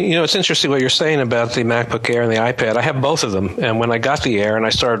 You know, it's interesting what you're saying about the MacBook Air and the iPad. I have both of them. And when I got the Air and I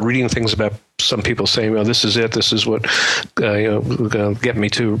started reading things about some people saying, well, this is it. This is what going to get me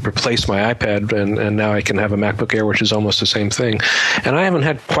to replace my iPad. And now I can have a MacBook Air, which is almost the same thing. And I haven't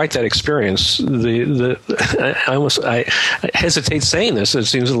had quite that experience. I hesitate saying this. It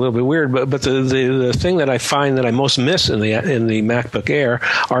seems a little bit weird. But the thing that I find that I most miss in the MacBook Air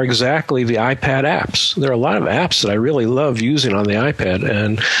are exactly the iPad apps. There are a lot of apps that I really love using on the iPad.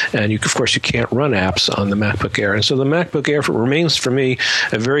 And of course, you can't run apps on the MacBook Air. And so the MacBook Air remains for me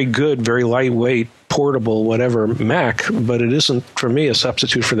a very good, very lightweight, portable, whatever Mac, but it isn't for me a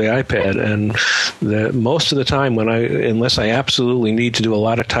substitute for the iPad. And most of the time, unless I absolutely need to do a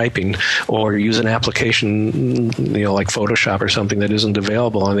lot of typing or use an application, like Photoshop or something that isn't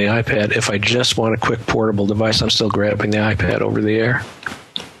available on the iPad, if I just want a quick portable device, I'm still grabbing the iPad over the Air.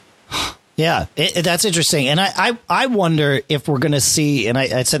 Yeah, that's interesting. And I wonder if we're going to see, and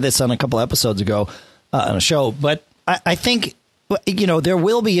I said this on a couple episodes ago on a show, but I think, there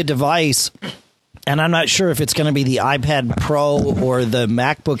will be a device, and I'm not sure if it's going to be the iPad Pro or the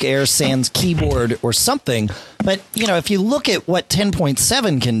MacBook Air sans keyboard or something. But, if you look at what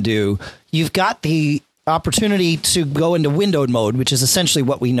 10.7 can do, you've got the opportunity to go into windowed mode, which is essentially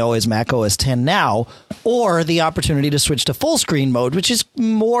what we know as Mac OS X now, or the opportunity to switch to full screen mode, which is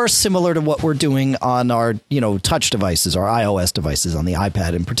more similar to what we're doing on our, touch devices, our iOS devices, on the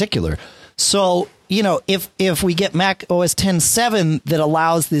iPad in particular. So, if we get Mac OS X 7 that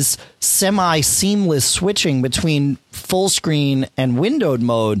allows this semi-seamless switching between full screen and windowed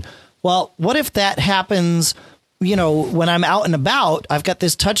mode, well, what if that happens when I'm out and about? I've got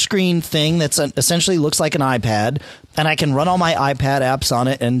this touchscreen thing that's essentially looks like an iPad, and I can run all my iPad apps on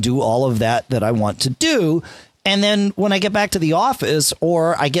it and do all of that I want to do. And then when I get back to the office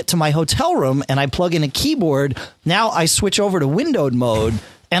or I get to my hotel room and I plug in a keyboard, now I switch over to windowed mode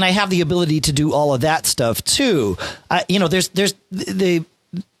and I have the ability to do all of that stuff too.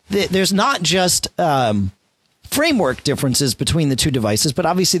 There's not just framework differences between the two devices, but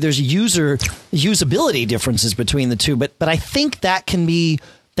obviously there's usability differences between the two. But I think that can be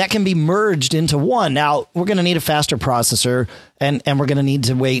merged into one. Now we're going to need a faster processor, and we're going to need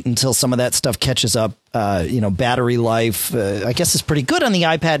to wait until some of that stuff catches up. Battery life, I guess, is pretty good on the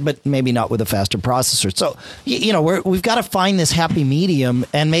iPad, but maybe not with a faster processor. So we've got to find this happy medium,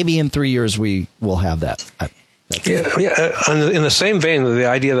 and maybe in 3 years we will have that. In the same vein, the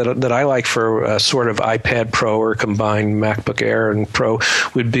idea that I like for a sort of iPad Pro or combined MacBook Air and Pro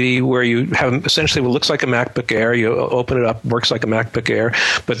would be where you have essentially what looks like a MacBook Air. You open it up, works like a MacBook Air,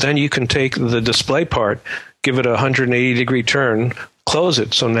 but then you can take the display part, give it a 180-degree turn, close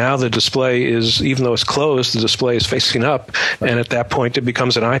it. So now the display is, even though it's closed, the display is facing up, and at that point it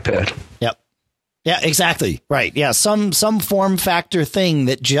becomes an iPad. Yep. Yeah, exactly. Right. Yeah, some form factor thing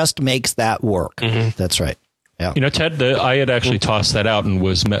that just makes that work. Mm-hmm. That's right. Yeah. Ted, I had actually tossed that out and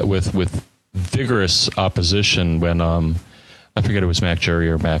was met with vigorous opposition when I forget it was Mac Jury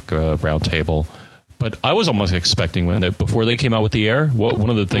or Mac Roundtable, but I was almost expecting before they came out with the Air.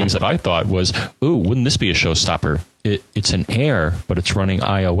 One of the things that I thought was, ooh, wouldn't this be a showstopper? It's an Air, but it's running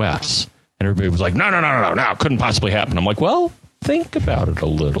iOS, and everybody was like, no, couldn't possibly happen. I'm like, well, think about it a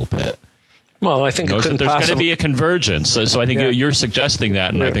little bit. Well, I think there's going to be a convergence. So I think you're suggesting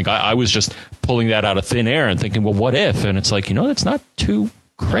that, and I think I was just pulling that out of thin air and thinking, well, what if? And it's like, it's not too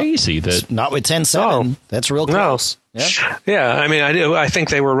crazy. That not with 10.7. That's real close. No. Yeah. I mean, I think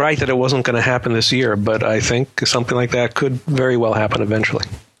they were right that it wasn't going to happen this year, but I think something like that could very well happen eventually.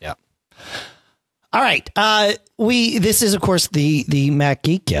 Yeah. All right. This is, of course, the Mac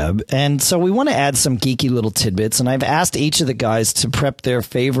Geek Gab, and so we want to add some geeky little tidbits, and I've asked each of the guys to prep their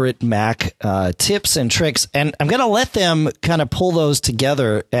favorite Mac tips and tricks, and I'm going to let them kind of pull those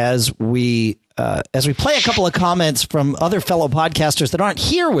together as we play a couple of comments from other fellow podcasters that aren't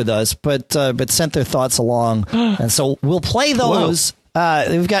here with us, but sent their thoughts along, and so we'll play those.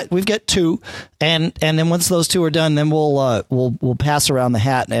 We've got two, and then once those two are done, then we'll pass around the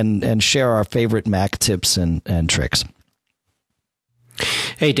hat and share our favorite Mac tips and tricks.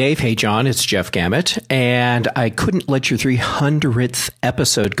 Hey Dave, hey John, it's Jeff Gamet, and I couldn't let your 300th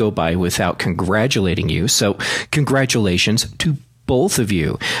episode go by without congratulating you. So congratulations to both of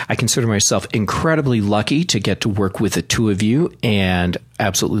you. I consider myself incredibly lucky to get to work with the two of you, and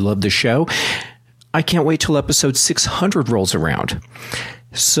absolutely love the show. I can't wait till episode 600 rolls around.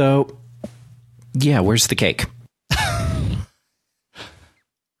 So, yeah, where's the cake?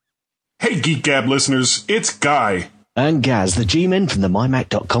 Hey, Geek Gab listeners, it's Guy. And Gaz, the G-Men from the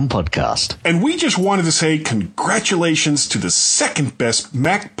MyMac.com podcast. And we just wanted to say congratulations to the second best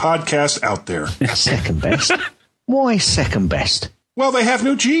Mac podcast out there. Second best? Why second best? Well, they have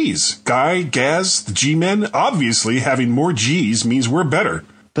no G's. Guy, Gaz, the G-Men, obviously having more G's means we're better.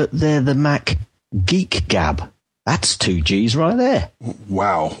 But they're the Mac Geek Gab. That's 2 G's right there.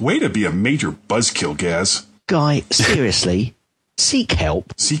 Wow, way to be a major buzzkill, Gaz. Guy, seriously, seek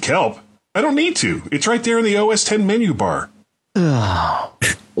help. Seek help? I don't need to. It's right there in the OS 10 menu bar.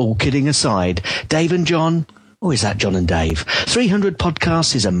 All kidding aside, Dave and John, or is that John and Dave? 300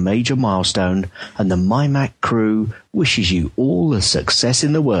 podcasts is a major milestone, and the MyMac crew wishes you all the success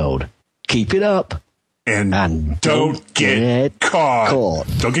in the world. Keep it up. And don't get caught.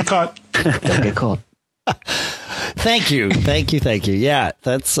 Don't get caught. Don't get caught. Thank you. Yeah,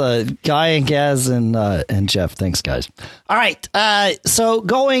 that's Guy and Gaz and Jeff. Thanks, guys. All right. So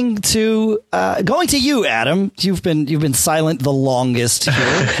going to you, Adam. You've been silent the longest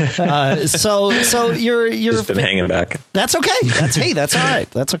here. So you're just been hanging back. That's okay. That's all right.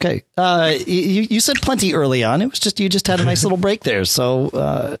 That's okay. You said plenty early on. It was just you just had a nice little break there.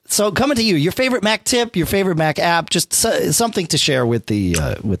 So coming to you, your favorite Mac tip, your favorite Mac app, just something to share with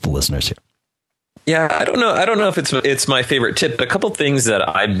the listeners here. Yeah, I don't know if it's my favorite tip, but a couple things that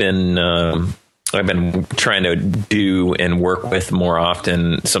I've been trying to do and work with more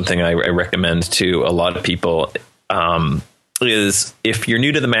often. Something I recommend to a lot of people is if you're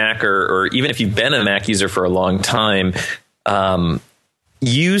new to the Mac, or even if you've been a Mac user for a long time, learning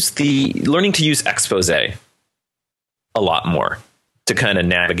to use Exposé a lot more to kind of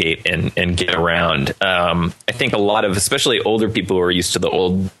navigate and get around. I think a lot of, especially older people who are used to the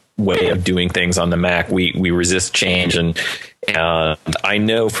old way of doing things on the Mac, we resist change, and I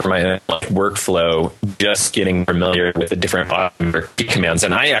know for my workflow, just getting familiar with the different key commands,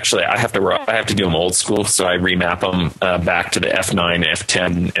 and I have to do them old school, so I remap them back to the F9,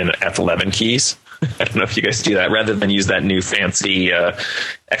 F10, and F11 keys. I don't know if you guys do that, rather than use that new fancy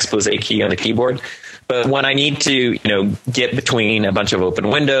Exposé key on the keyboard. But when I need to, get between a bunch of open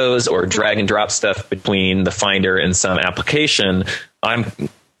windows or drag and drop stuff between the Finder and some application, I'm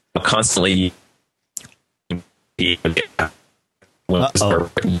constantly. You're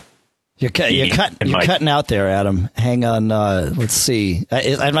cutting out there, Adam. Hang on. Let's see.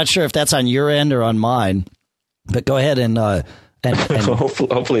 I'm not sure if that's on your end or on mine, but go ahead and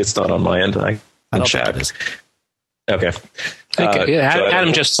hopefully it's not on my end. I don't chat. think it is. Okay.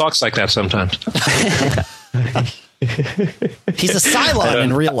 Adam just talks like that sometimes. He's a Cylon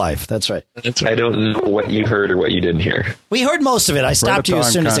in real life. That's right. I don't know what you heard or what you didn't hear. We heard most of it. I stopped you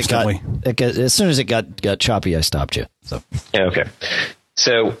as soon as it got choppy. I stopped you. So yeah, okay.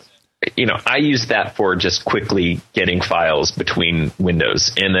 So, I use that for just quickly getting files between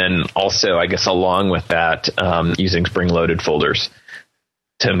windows, and then also, I guess, along with that, using spring-loaded folders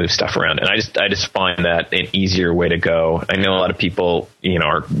to move stuff around. And I just find that an easier way to go. I know a lot of people,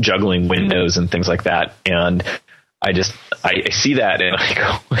 are juggling windows and things like that, and I see that and I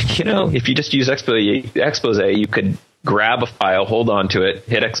go, if you just use Exposé, you could grab a file, hold on to it,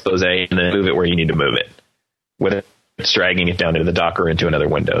 hit Exposé, and then move it where you need to move it, whether it's dragging it down into the dock or into another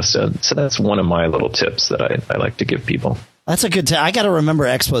window. So that's one of my little tips that I like to give people. That's a good tip. I got to remember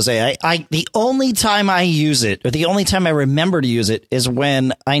Exposé. The only time I use it, or the only time I remember to use it, is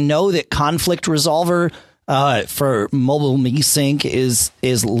when I know that Conflict Resolver for Mobile Me Sync is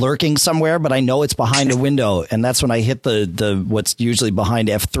lurking somewhere, but I know it's behind a window, and that's when I hit the what's usually behind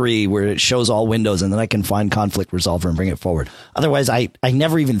F3, where it shows all windows, and then I can find Conflict Resolver and bring it forward. Otherwise, I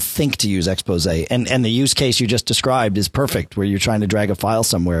never even think to use Exposé, and the use case you just described is perfect, where you're trying to drag a file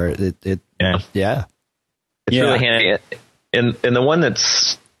somewhere. Yeah. It's really handy. And the one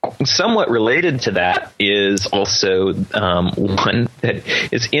that's somewhat related to that is also one that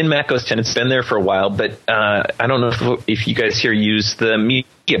is in Mac OS X. It's been there for a while, but I don't know if you guys here use the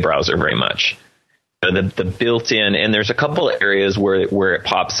media browser very much. The built-in, and there's a couple of areas where it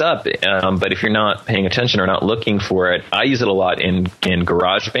pops up, but if you're not paying attention or not looking for it, I use it a lot in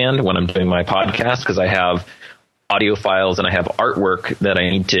GarageBand when I'm doing my podcast, because I have audio files and I have artwork that I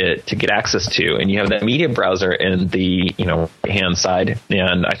need to get access to, and you have that media browser in the right-hand side,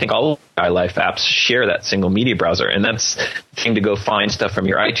 and I think all iLife apps share that single media browser, and that's the thing to go find stuff from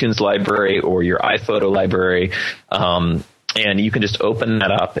your iTunes library or your iPhoto library, and you can just open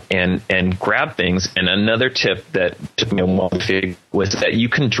that up and grab things. And another tip that took me a while to figure was that you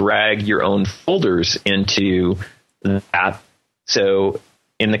can drag your own folders into that. So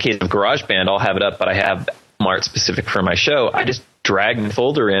in the case of GarageBand, I'll have it up, but I have art specific for my show. I just drag the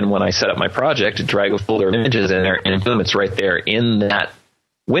folder in when I set up my project, drag a folder of images in there, and boom, it's right there in that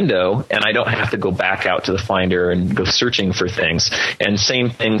window, and I don't have to go back out to the Finder and go searching for things. And same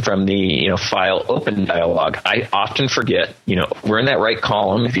thing from the file open dialog. I often forget, we're in that right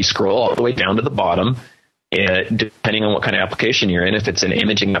column. If you scroll all the way down to the bottom, depending on what kind of application you're in, if it's an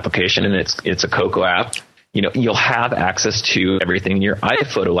imaging application and it's a Coco app, you'll have access to everything in your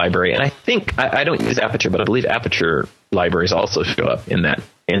iPhoto library. And I think I don't use Aperture, but I believe Aperture libraries also show up in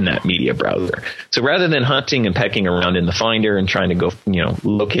that media browser. So rather than hunting and pecking around in the Finder and trying to go,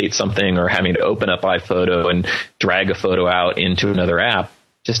 locate something or having to open up iPhoto and drag a photo out into another app,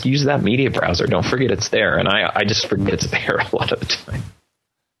 just use that media browser. Don't forget it's there. And I just forget it's there a lot of the time.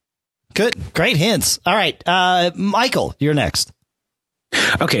 Good. Great hints. All right. Michael, you're next.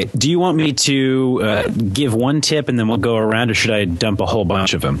 Okay. Do you want me to give one tip and then we'll go around, or should I dump a whole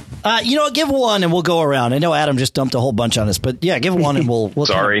bunch of them? Give one and we'll go around. I know Adam just dumped a whole bunch on us, but yeah, give one and we'll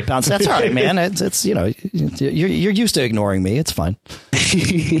Sorry. Kind of bounce. That's all right, man. It's you're used to ignoring me. It's fine.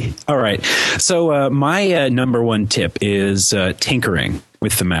 All right. So my number one tip is tinkering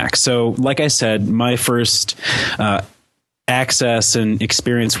with the Mac. So like I said, my first access and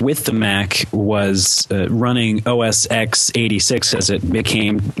experience with the Mac was running OS x86, as it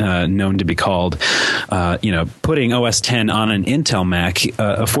became known to be called. Putting OS 10 on an Intel Mac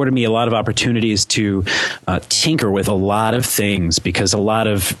afforded me a lot of opportunities to tinker with a lot of things, because a lot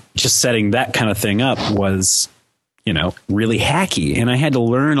of just setting that kind of thing up was really hacky. And I had to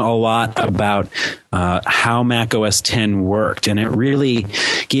learn a lot about how Mac OS 10 worked. And it really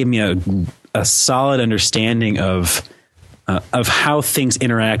gave me a solid understanding of how things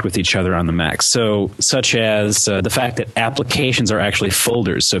interact with each other on the Mac. So, such as the fact that applications are actually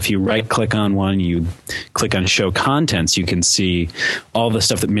folders. So if you right-click on one, you click on Show Contents, you can see all the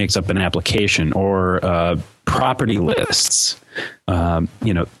stuff that makes up an application, or property lists.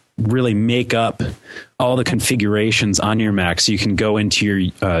 Really make up all the configurations on your Mac, so you can go into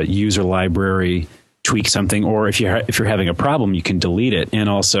your user library, tweak something, or if you're having a problem, you can delete it. And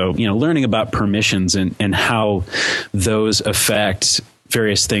also, learning about permissions and how those affect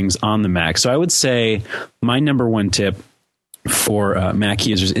various things on the Mac. So I would say my number one tip for Mac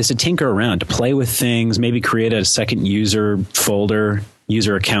users is to tinker around, to play with things, maybe create a second user folder,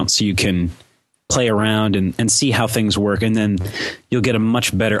 user account, so you can play around and see how things work, and then you'll get a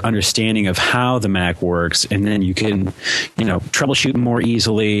much better understanding of how the Mac works, and then you can troubleshoot more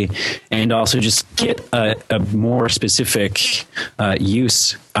easily, and also just get a more specific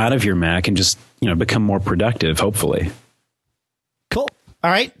use out of your Mac, and just become more productive, hopefully. Cool.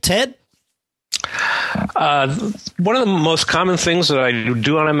 All right, Ted. One of the most common things that I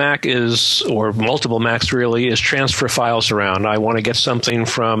do on a Mac is, or multiple Macs really, is transfer files around. I want to get something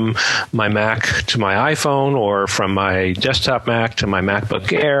from my Mac to my iPhone, or from my desktop Mac to my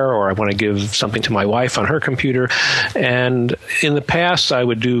MacBook Air, or I want to give something to my wife on her computer. And in the past, I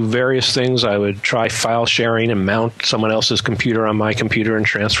would do various things. I would try file sharing and mount someone else's computer on my computer and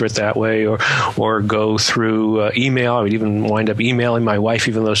transfer it that way, or go through email. I would even wind up emailing my wife,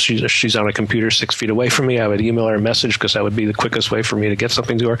 even though she's on a computer 6 feet away from me. I would email her a message because that would be the quickest way for me to get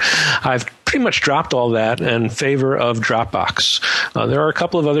something to her. I've pretty much dropped all that in favor of Dropbox. There are a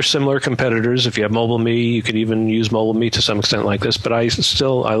couple of other similar competitors. If you have MobileMe, you could even use MobileMe to some extent like this, but I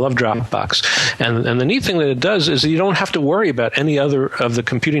love Dropbox. And the neat thing that it does is that you don't have to worry about any other of the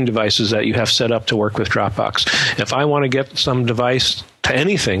computing devices that you have set up to work with Dropbox. If I want to get some device to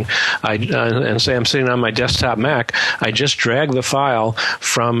anything, and say I'm sitting on my desktop Mac, I just drag the file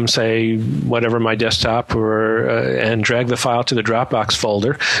from, say, whatever my desktop, and drag the file to the Dropbox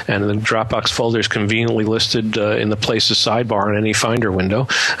folder, and the Dropbox folder is conveniently listed in the Places sidebar in any Finder window,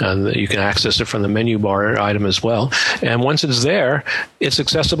 and you can access it from the menu bar item as well. And once it's there, it's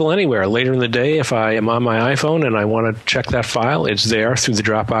accessible anywhere. Later in the day, if I am on my iPhone and I want to check that file, it's there through the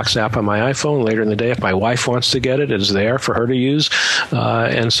Dropbox app on my iPhone. Later in the day, if my wife wants to get it, it's there for her to use.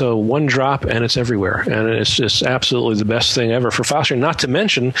 And so one drop and it's everywhere. And it's just absolutely the best thing ever for file sharing. Not to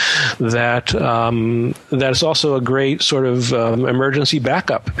mention that that's also a great sort of emergency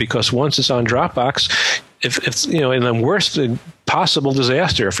backup, because once it's on Dropbox, if in the worst possible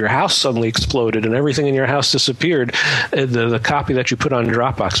disaster, if your house suddenly exploded and everything in your house disappeared, the copy that you put on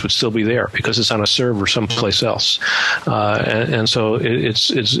Dropbox would still be there because it's on a server someplace else, and so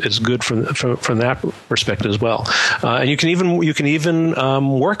it's good from that perspective as well. And you can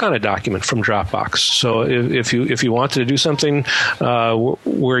even work on a document from Dropbox. So if you wanted to do something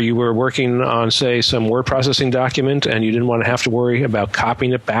where you were working on, say, some word processing document, and you didn't want to have to worry about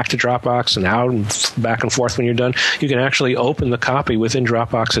copying it back to Dropbox and out and back and forth when you're done, you can actually open the copy within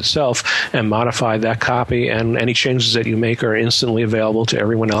Dropbox itself and modify that copy, and any changes that you make are instantly available to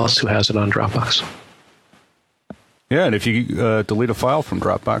everyone else who has it on Dropbox. Yeah, and if you delete a file from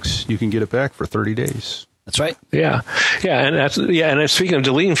Dropbox, you can get it back for 30 days. That's right. Yeah. And speaking of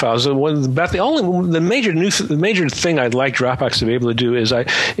deleting files, the major thing I'd like Dropbox to be able to do is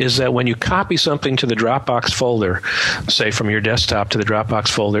that when you copy something to the Dropbox folder, say from your desktop to the Dropbox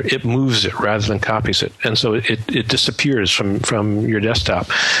folder, it moves it rather than copies it, and so it disappears from your desktop.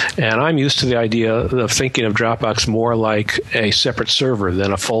 And I'm used to the idea of thinking of Dropbox more like a separate server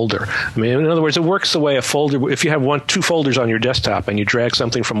than a folder. I mean, in other words, it works the way a folder. If you have two folders on your desktop and you drag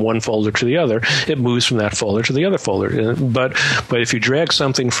something from one folder to the other, it moves from that folder to the other folder. But if you drag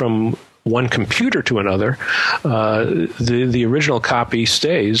something from one computer to another, the original copy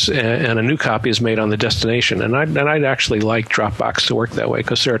stays, and a new copy is made on the destination. And I'd actually like Dropbox to work that way,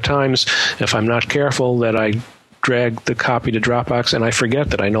 because there are times, if I'm not careful, that I drag the copy to Dropbox and I forget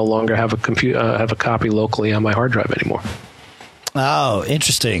that I no longer have a copy locally on my hard drive anymore. Oh,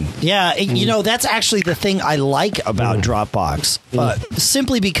 interesting. Yeah, that's actually the thing I like about Dropbox,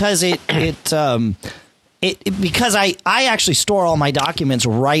 simply because because I actually store all my documents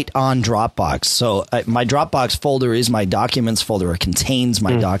right on Dropbox. So my Dropbox folder is my documents folder, or contains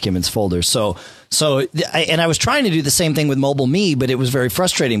my documents folder. And I was trying to do the same thing with Mobile Me, but it was very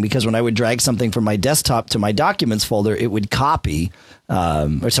frustrating because when I would drag something from my desktop to my documents folder, it would copy,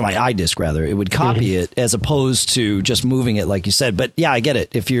 or to my iDisk rather, it would copy it as opposed to just moving it like you said. But yeah, I get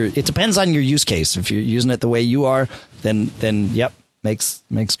it. It depends on your use case. If you're using it the way you are, then yep, makes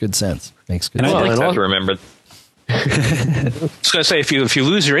good sense. Makes good sense. I have to remember. I was going to say, if you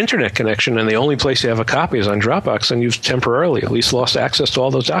lose your internet connection and the only place you have a copy is on Dropbox, then you've temporarily at least lost access to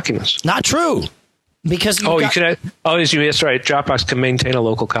all those documents. Not true. Because that's right. Dropbox can maintain a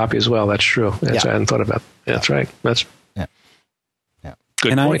local copy as well. That's true. I hadn't thought about that. That's right. That's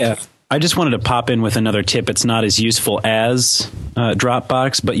good point. I just wanted to pop in with another tip. It's not as useful as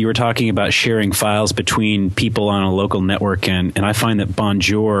Dropbox, but you were talking about sharing files between people on a local network, and I find that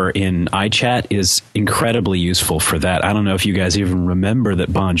Bonjour in iChat is incredibly useful for that. I don't know if you guys even remember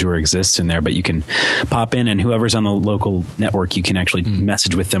that Bonjour exists in there, but you can pop in, and whoever's on the local network, you can actually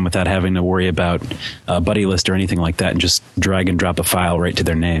message with them without having to worry about a buddy list or anything like that, and just drag and drop a file right to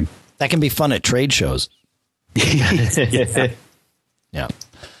their name. That can be fun at trade shows. Yeah.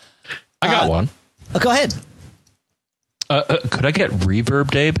 I got one. Go ahead. Could I get Reverb,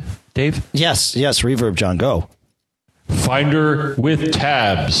 Dave? Yes, Reverb, John, go. Finder with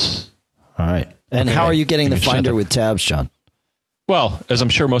tabs. All right. And how are you getting the Finder with tabs, John? Well, as I'm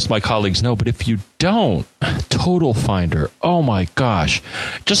sure most of my colleagues know, but if you don't, Total Finder, oh my gosh.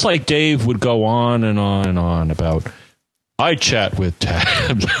 Just like Dave would go on and on and on about iChat with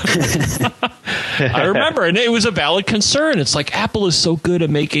tabs. I remember, and it was a valid concern. It's like Apple is so good at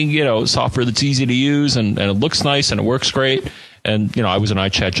making, software that's easy to use and it looks nice and it works great. And, I was an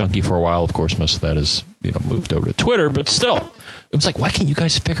iChat junkie for a while. Of course, most of that is, moved over to Twitter, but still, it was like, why can't you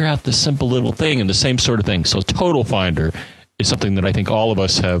guys figure out this simple little thing and the same sort of thing? So Total Finder is something that I think all of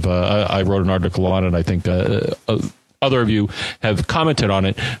us have. I wrote an article on it. I think other of you have commented on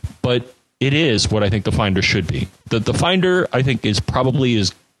it, but it is what I think the Finder should be. The Finder, I think, is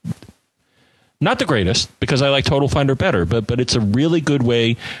not the greatest, because I like Total Finder better, but it's a really good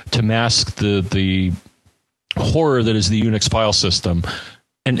way to mask the horror that is the Unix file system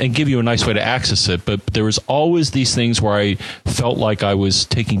and give you a nice way to access it. But there was always these things where I felt like I was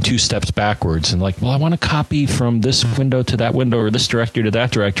taking 2 steps backwards and like, well, I want to copy from this window to that window or this directory to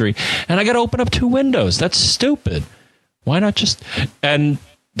that directory, and I got to open up 2 windows. That's stupid. Why not just... And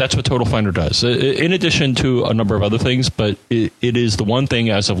that's what Total Finder does, in addition to a number of other things, but it is the one thing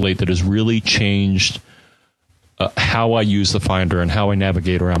as of late that has really changed how I use the Finder and how I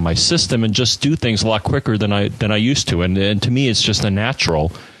navigate around my system and just do things a lot quicker than I used to. And to me, it's just a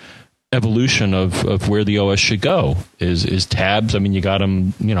natural evolution of where the OS should go is tabs. I mean, you got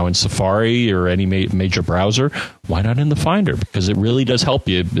them, in Safari or any major browser. Why not in the Finder? Because it really does help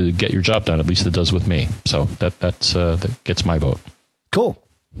you get your job done. At least it does with me. So that gets my vote. Cool.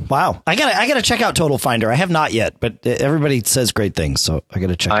 Wow, I gotta check out Total Finder. I have not yet, but everybody says great things, so I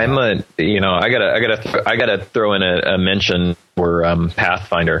gotta check. I gotta throw in a mention for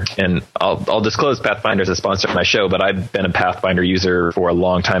Pathfinder, and I'll disclose Pathfinder as a sponsor of my show, but I've been a Pathfinder user for a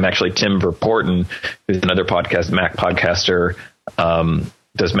long time. Actually, Tim Verporten, who's another Mac podcaster,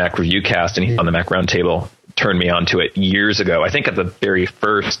 does Mac Reviewcast, and he's on the Mac Roundtable. Turned me on to it years ago. I think at the very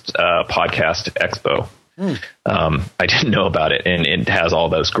first podcast Expo. I didn't know about it, and it has all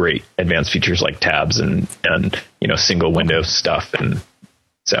those great advanced features like tabs and single window stuff, and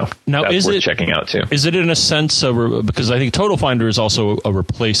so now that's worth checking out too. Is it in a sense because I think Total Finder is also a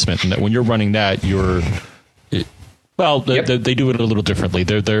replacement, and that when you're running that, Well, they do it a little differently.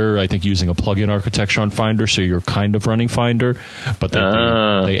 They're I think using a plug-in architecture on Finder, so you're kind of running Finder, but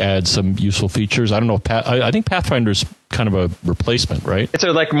they add some useful features. I don't know. I think Pathfinder's kind of a replacement, right? It's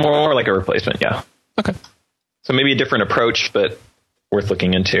like more like a replacement, yeah. Okay. So maybe a different approach, but worth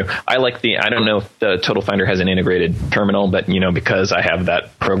looking into. I don't know if the Total Finder has an integrated terminal, but because I have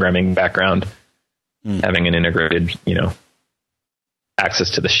that programming background, having an integrated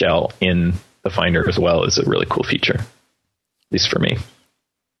access to the shell in the Finder as well is a really cool feature, at least for me.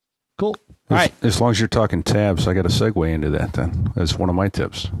 Cool. All right. As long as you're talking tabs, I got a segue into that then. That's one of my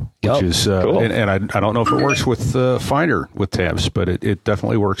tips, which is, cool. and I don't know if it works with Finder with tabs, but it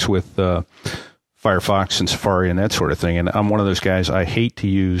definitely works with Firefox and Safari and that sort of thing. And I'm one of those guys, I hate to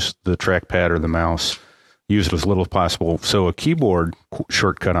use the trackpad or the mouse, use it as little as possible. So a keyboard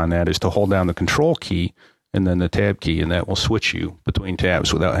shortcut on that is to hold down the control key and then the tab key, and that will switch you between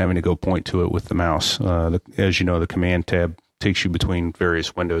tabs without having to go point to it with the mouse. As you know, the command tab takes you between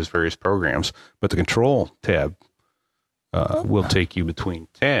various windows, various programs, but the control tab will take you between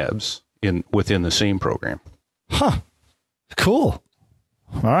tabs within the same program. Huh. Cool.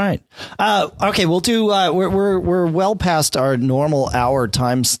 All right. Okay, we'll do. We're well past our normal hour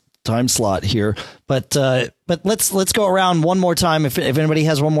time slot here, but let's go around one more time. If anybody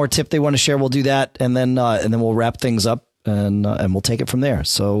has one more tip they want to share, we'll do that, and then we'll wrap things up and we'll take it from there.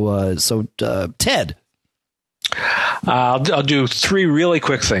 So Ted. I'll do 3 really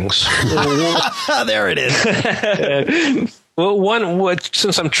quick things. There it is. Well,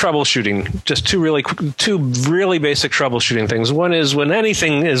 since I'm troubleshooting, just two really basic troubleshooting things. One is when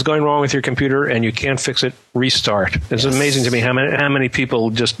anything is going wrong with your computer and you can't fix it, restart. It's amazing to me how many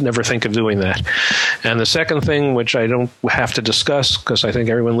people just never think of doing that. And the second thing, which I don't have to discuss because I think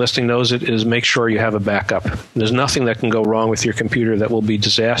everyone listening knows it, is make sure you have a backup. There's nothing that can go wrong with your computer that will be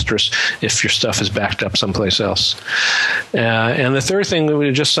disastrous if your stuff is backed up someplace else. And the third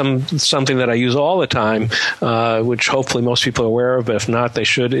thing, just something that I use all the time, which hopefully most people are aware of, but if not, they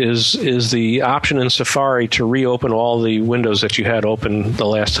should, is the option in Safari to reopen all the windows that you had open the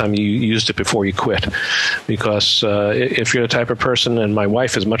last time you used it before you quit. Because if you're the type of person, and my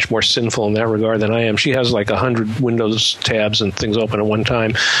wife is much more sinful in that regard than I am, she has like 100 Windows tabs and things open at one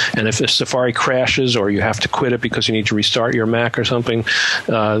time. And if Safari crashes or you have to quit it because you need to restart your Mac or something,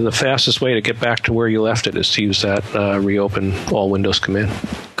 the fastest way to get back to where you left it is to use that reopen all Windows command.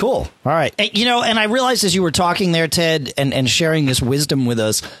 Cool. All right. And I realized as you were talking there, Ted, and sharing this wisdom with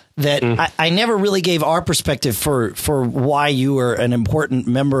us, that I never really gave our perspective for why you were an important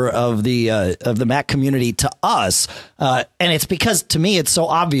member of the Mac community to us. And it's because to me, it's so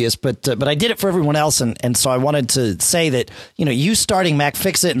obvious, but I did it for everyone else. And so I wanted to say that, you starting Mac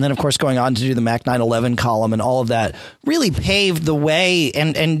Fix It and then, of course, going on to do the Mac 911 column and all of that really paved the way.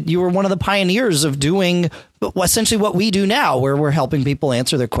 And you were one of the pioneers of doing essentially what we do now, where we're helping people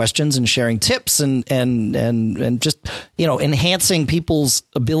answer their questions and sharing tips and just, enhancing people's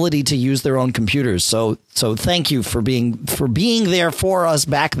ability to use their own computers. So thank you for being there for us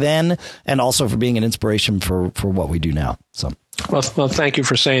back then, and also for being an inspiration for what we do now. So. Well, thank you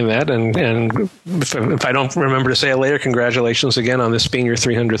for saying that. And if I don't remember to say it later, congratulations again on this being your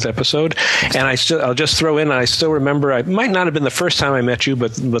 300th episode. And I'll just throw in, I still remember, it might not have been the first time I met you,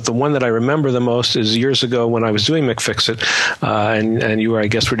 but the one that I remember the most is years ago when I was doing McFixit, and you were, I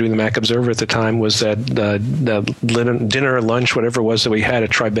guess, were doing the Mac Observer at the time, was that dinner or lunch, whatever it was that we had at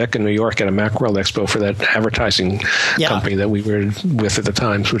Tribeca in New York at a Macworld Expo for that advertising company that we were with at the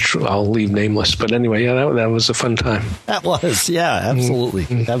time, which I'll leave nameless. But anyway, that was a fun time. That was. Yeah,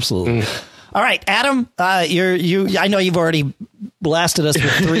 absolutely. Absolutely. All right, Adam, I know you've already blasted us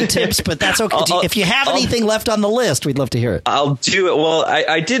with 3 tips, but that's okay. If you have anything left on the list, we'd love to hear it. I'll do it. Well,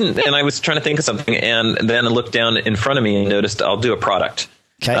 I didn't, and I was trying to think of something, and then I looked down in front of me and noticed I'll do a product.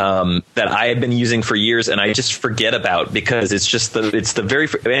 Okay. That I have been using for years, and I just forget about because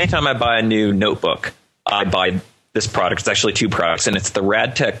anytime I buy a new notebook, I buy this product. It's actually 2 products, and it's the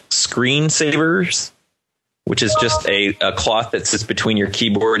Radtech Screensavers, which is just a cloth that sits between your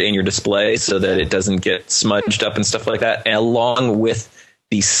keyboard and your display so that it doesn't get smudged up and stuff like that, along with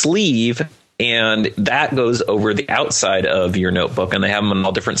the sleeve. And that goes over the outside of your notebook, and they have them in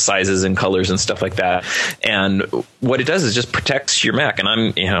all different sizes and colors and stuff like that. And what it does is just protects your Mac. And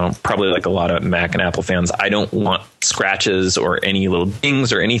I'm, probably like a lot of Mac and Apple fans, I don't want scratches or any little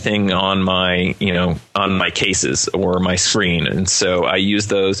dings or anything on my, on my cases or my screen. And so I use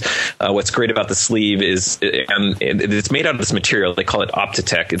those. What's great about the sleeve is, it's made out of this material. They call it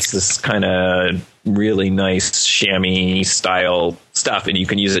Optitech. It's this kind of really nice chamois style stuff, and you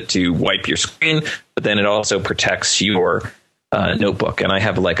can use it to wipe your screen, but then it also protects your notebook. And I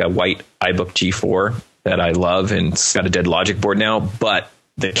have like a white iBook G4 that I love, and it's got a dead logic board now, but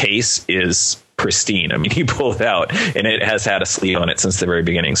the case is pristine. I mean, he pulled it out, and it has had a sleeve on it since the very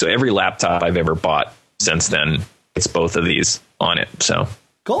beginning. So every laptop I've ever bought since then, it's both of these on it. So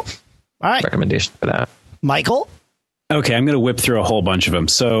cool. All right. Recommendation for that. Michael? Okay, I'm going to whip through a whole bunch of them.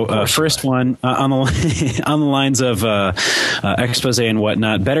 So first one, on the on the lines of expose and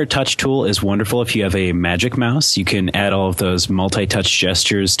whatnot, Better Touch Tool is wonderful if you have a Magic Mouse. You can add all of those multi-touch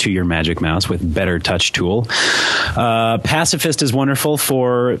gestures to your Magic Mouse with Better Touch Tool. Pacifist is wonderful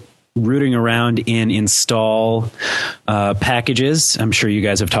for rooting around in install packages. I'm sure you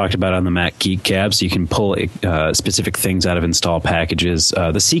guys have talked about it on the Mac Geek Gab, so you can pull specific things out of install packages.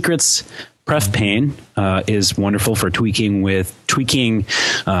 The Secrets Pref Pane is wonderful for tweaking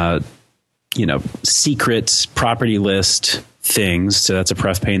secret property list things. So that's a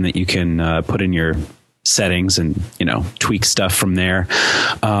Pref Pane that you can put in your settings and, tweak stuff from there.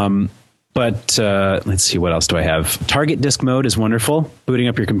 But let's see, what else do I have? Target Disk Mode is wonderful. Booting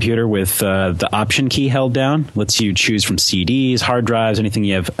up your computer with the Option key held down lets you choose from CDs, hard drives, anything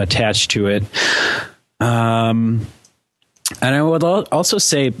you have attached to it. And I would also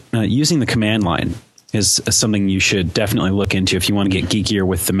say using the command line is something you should definitely look into if you want to get geekier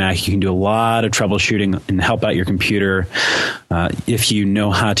with the Mac. You can do a lot of troubleshooting and help out your computer if you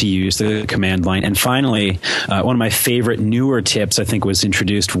know how to use the command line. And finally, one of my favorite newer tips, I think, was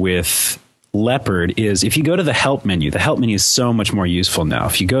introduced with Leopard, is if you go to the help menu is so much more useful now.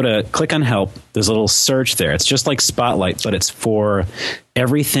 If you click on help, there's a little search there. It's just like Spotlight, but it's for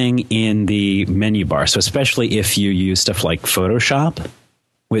everything in the menu bar. So especially if you use stuff like Photoshop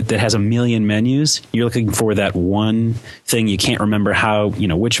that has a million menus, you're looking for that one thing you can't remember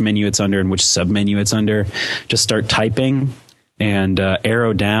which menu it's under and which sub menu it's under. Just start typing and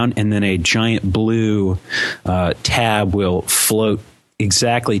arrow down, and then a giant blue tab will float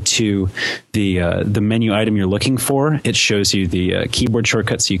exactly to the menu item you're looking for. It shows you the keyboard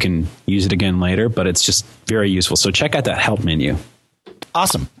shortcut so you can use it again later, but it's just very useful. So check out that help menu.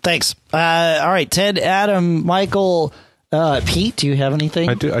 Awesome. Thanks. All right, Ted, Adam, Michael, Pete, do you have anything?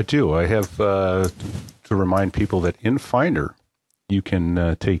 I do. I have to remind people that in Finder, you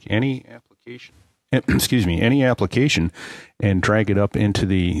can take any application, any application, and drag it up into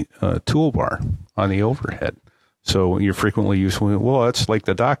the toolbar on the overhead. So you're frequently useful. Well, that's like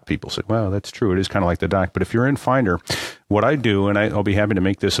the dock. People say, well, that's true. It is kind of like the dock. But if you're in Finder, what I do, and I'll be happy to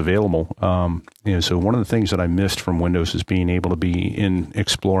make this available, so one of the things that I missed from Windows is being able to be in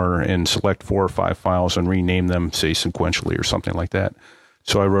Explorer and select 4 or 5 files and rename them, say, sequentially or something like that.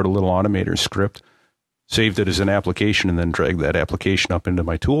 So I wrote a little automator script, saved it as an application, and then dragged that application up into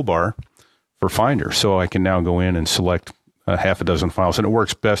my toolbar for Finder. So I can now go in and select half a dozen files, and it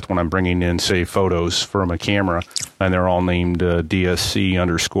works best when I'm bringing in, say, photos from a camera, and they're all named DSC _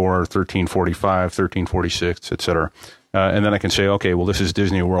 1345, 1346, etc. And then I can say, okay, well, this is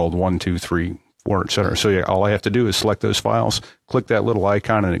Disney World 1, 2, 3, 4, etc. So yeah, all I have to do is select those files, click that little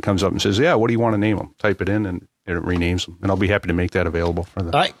icon, and it comes up and says, yeah, what do you want to name them? Type it in, and it renames them. And I'll be happy to make that available for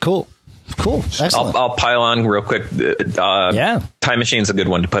them. All right, cool. Excellent. I'll pile on real quick. Time Machine's a good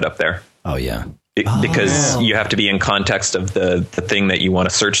one to put up there. Oh, yeah. Because you have to be in context of the thing that you want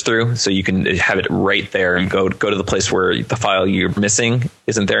to search through, so you can have it right there and go to the place where the file you're missing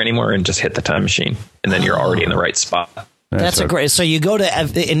isn't there anymore, and just hit the Time Machine, and then you're already in the right spot. That's a great. So you go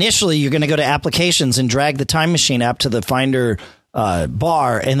to initially you're going to go to Applications and drag the Time Machine app to the Finder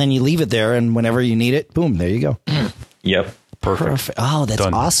bar, and then you leave it there, and whenever you need it, boom, there you go. Yep, perfect. Oh, that's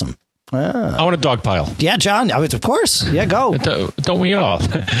awesome. I want a dog pile. Yeah, John. Of course. Yeah, go. Don't we all?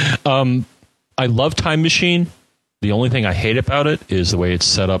 I love Time Machine. The only thing I hate about it is the way it's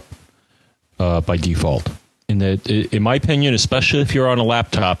set up by default. In my opinion, especially if you're on a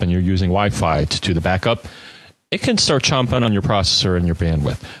laptop and you're using Wi-Fi to do the backup, it can start chomping on your processor and your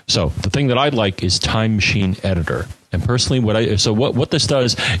bandwidth. So the thing that I like is Time Machine Editor. And personally, what this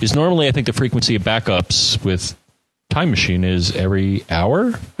does is normally I think the frequency of backups with Time Machine is every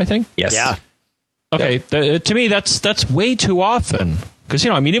hour, I think. Yes. Yeah. Okay. To me, that's way too often. Because,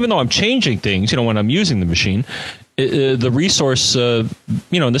 even though I'm changing things, when I'm using the machine, the resource, and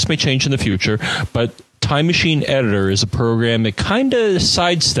this may change in the future, but Time Machine Editor is a program that kind of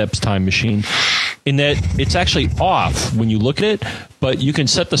sidesteps Time Machine in that it's actually off when you look at it, but you can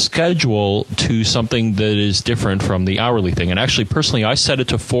set the schedule to something that is different from the hourly thing. And actually, personally, I set it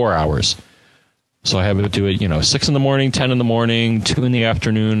to 4 hours. So I have it do it, 6 in the morning, 10 in the morning, 2 in the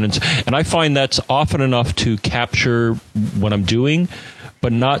afternoon. And I find that's often enough to capture what I'm doing,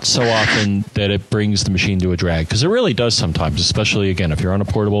 but not so often that it brings the machine to a drag. Because it really does sometimes, especially, again, if you're on a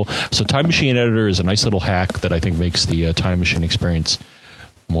portable. So Time Machine Editor is a nice little hack that I think makes the Time Machine experience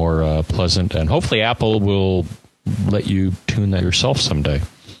more pleasant. And hopefully Apple will let you tune that yourself someday.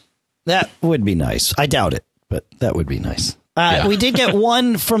 That would be nice. I doubt it, but that would be nice. Yeah. We did get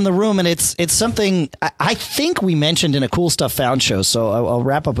one from the room, and it's something I think we mentioned in a Cool Stuff Found show, so I'll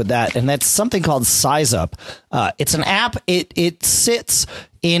wrap up with that. And that's something called Size Up. It's an app. It sits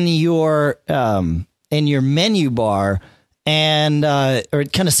in your menu bar, and or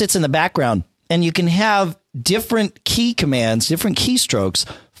it kind of sits in the background, and you can have different key commands, different keystrokes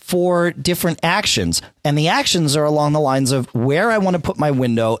for different actions. And the actions are along the lines of where I want to put my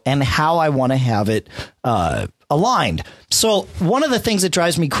window and how I want to have it aligned. So one of the things that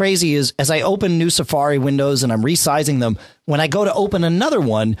drives me crazy is as I open new Safari windows and I'm resizing them, when I go to open another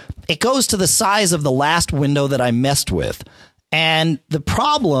one, it goes to the size of the last window that I messed with. And the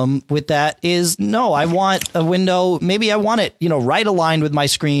problem with that is, no, I want a window. Maybe I want it, right aligned with my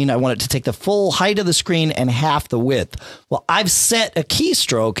screen. I want it to take the full height of the screen and half the width. Well, I've set a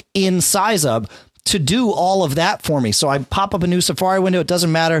keystroke in Size Up to do all of that for me. So I pop up a new Safari window. It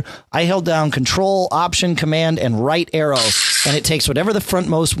doesn't matter. I held down Control, Option, Command, and right arrow, and it takes whatever the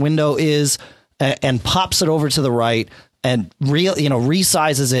frontmost window is and pops it over to the right and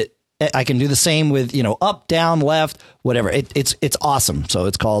resizes it. I can do the same with, up, down, left, whatever. It's awesome. So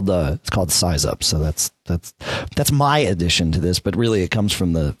it's called Size Up. So that's my addition to this, but really it comes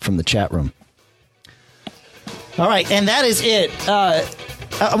from the chat room. All right, and that is it.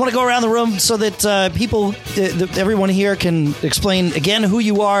 I want to go around the room so that everyone here can explain again who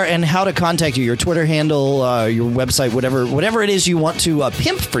you are and how to contact you. Your Twitter handle, your website, whatever it is you want to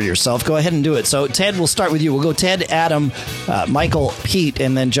pimp for yourself. Go ahead and do it. So, Ted, we'll start with you. We'll go Ted, Adam, Michael, Pete,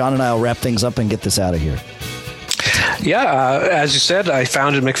 and then John and I will wrap things up and get this out of here. Yeah, as you said, I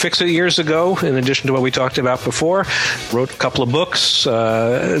founded McFixit years ago, in addition to what we talked about before. Wrote a couple of books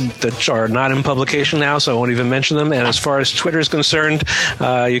that are not in publication now, so I won't even mention them. And as far as Twitter is concerned,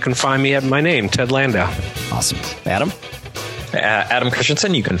 you can find me at my name, Ted Landau. Awesome. Adam? Adam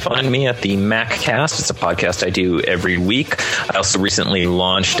Christensen. You can find me at the MacCast. It's a podcast I do every week. I also recently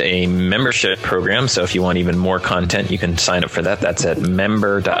launched a membership program, so if you want even more content, you can sign up for that. That's at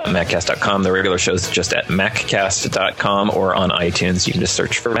member.maccast.com. The regular show is just at maccast.com, or on iTunes, you can just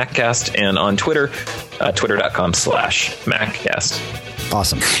search for MacCast, and on Twitter, twitter.com/MacCast.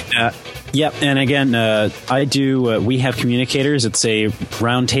 Awesome. Yep, and again, I do. We Have Communicators. It's a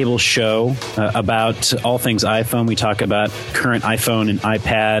roundtable show about all things iPhone. We talk about current iPhone and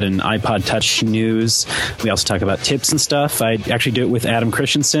iPad and iPod Touch news. We also talk about tips and stuff. I actually do it with Adam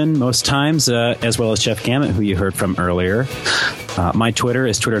Christensen most times, as well as Jeff Gamet, who you heard from earlier. My Twitter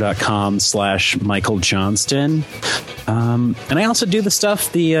is twitter.com/Michael Johnston. And I also do the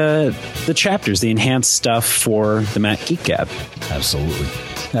stuff, the chapters, the enhanced stuff for the Mac Geek Gab. Absolutely.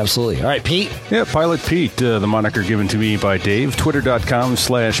 All right, Pete. Yeah, Pilot Pete, the moniker given to me by Dave.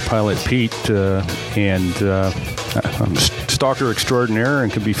 Twitter.com/Pilot Pete. And I'm a stalker extraordinaire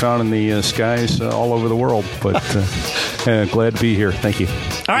and can be found in the skies all over the world. But glad to be here. Thank you.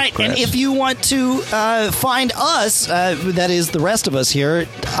 All right, and if you want to find us, that is the rest of us here,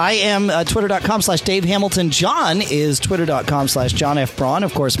 I am twitter.com/Dave Hamilton. John is twitter.com/John F. Braun.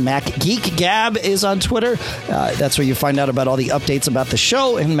 Of course, Mac Geek Gab is on Twitter. That's where you find out about all the updates about the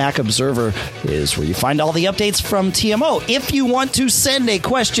show, and Mac Observer is where you find all the updates from TMO. If you want to send a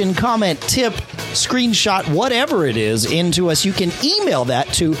question, comment, tip, screenshot, whatever it is, into us, you can email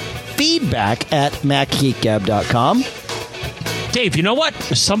that to feedback@macgeekgab.com. Dave, you know what?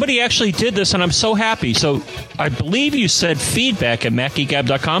 Somebody actually did this, and I'm so happy. So I believe you said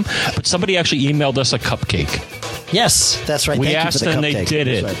feedback@macgeekgab.com, but somebody actually emailed us a cupcake. Yes, that's right. We asked and they did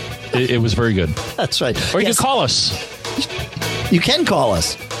it. Right. It was very good. That's right. Or you can call us. You can call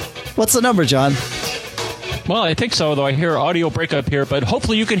us. What's the number, John? Well, I think so, though I hear audio breakup here, but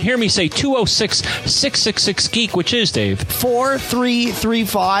hopefully you can hear me say 206-666-GEEK, which is, Dave?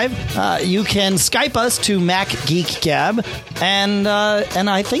 4335. You can Skype us to Mac Geek Gab, and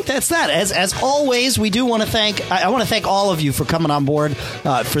I think that's that. As always, we do want to thank, I want to thank all of you for coming on board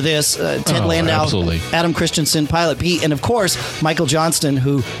for this. Ted Landau, absolutely. Adam Christensen, Pilot Pete, and of course, Michael Johnston,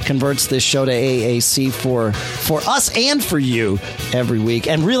 who converts this show to AAC for us and for you every week.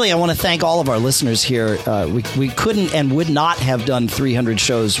 And really, I want to thank all of our listeners here. We couldn't and would not have done 300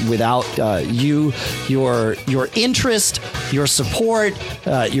 shows without you, your interest, your support,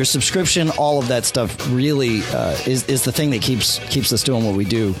 your subscription. All of that stuff really is the thing that keeps us doing what we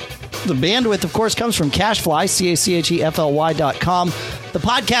do. The bandwidth, of course, comes from CacheFly, CacheFly.com. The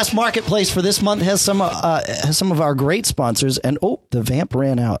podcast marketplace for this month has some of our great sponsors. And the vamp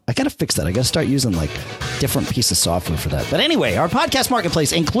ran out. I got to fix that. I got to start using like different piece of software for that. But anyway, our podcast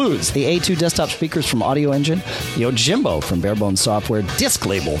marketplace includes the A2 desktop speakers from Audio Engine, the Ojimbo from Barebones Software, Disc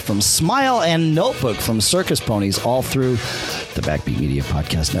Label from Smile, and Notebook from Circus Ponies, all through the Backbeat Media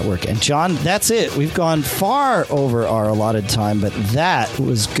Podcast Network. And John, that's it. We've gone far over our allotted time, but that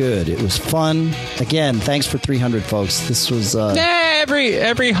was good. It was fun. Again, thanks for 300, folks. This was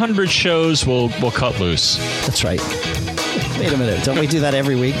every 100 shows we'll cut loose. That's right. Wait a minute. Don't we do that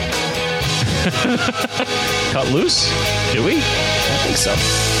every week? Cut loose? Do we? I think so.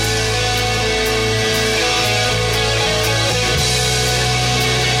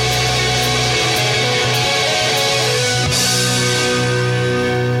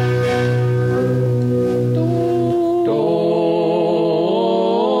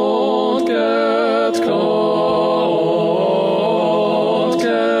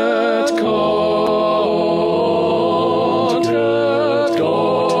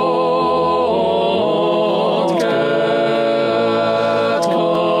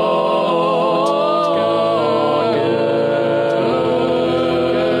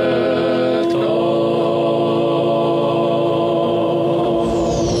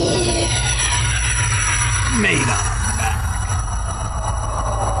 Made up.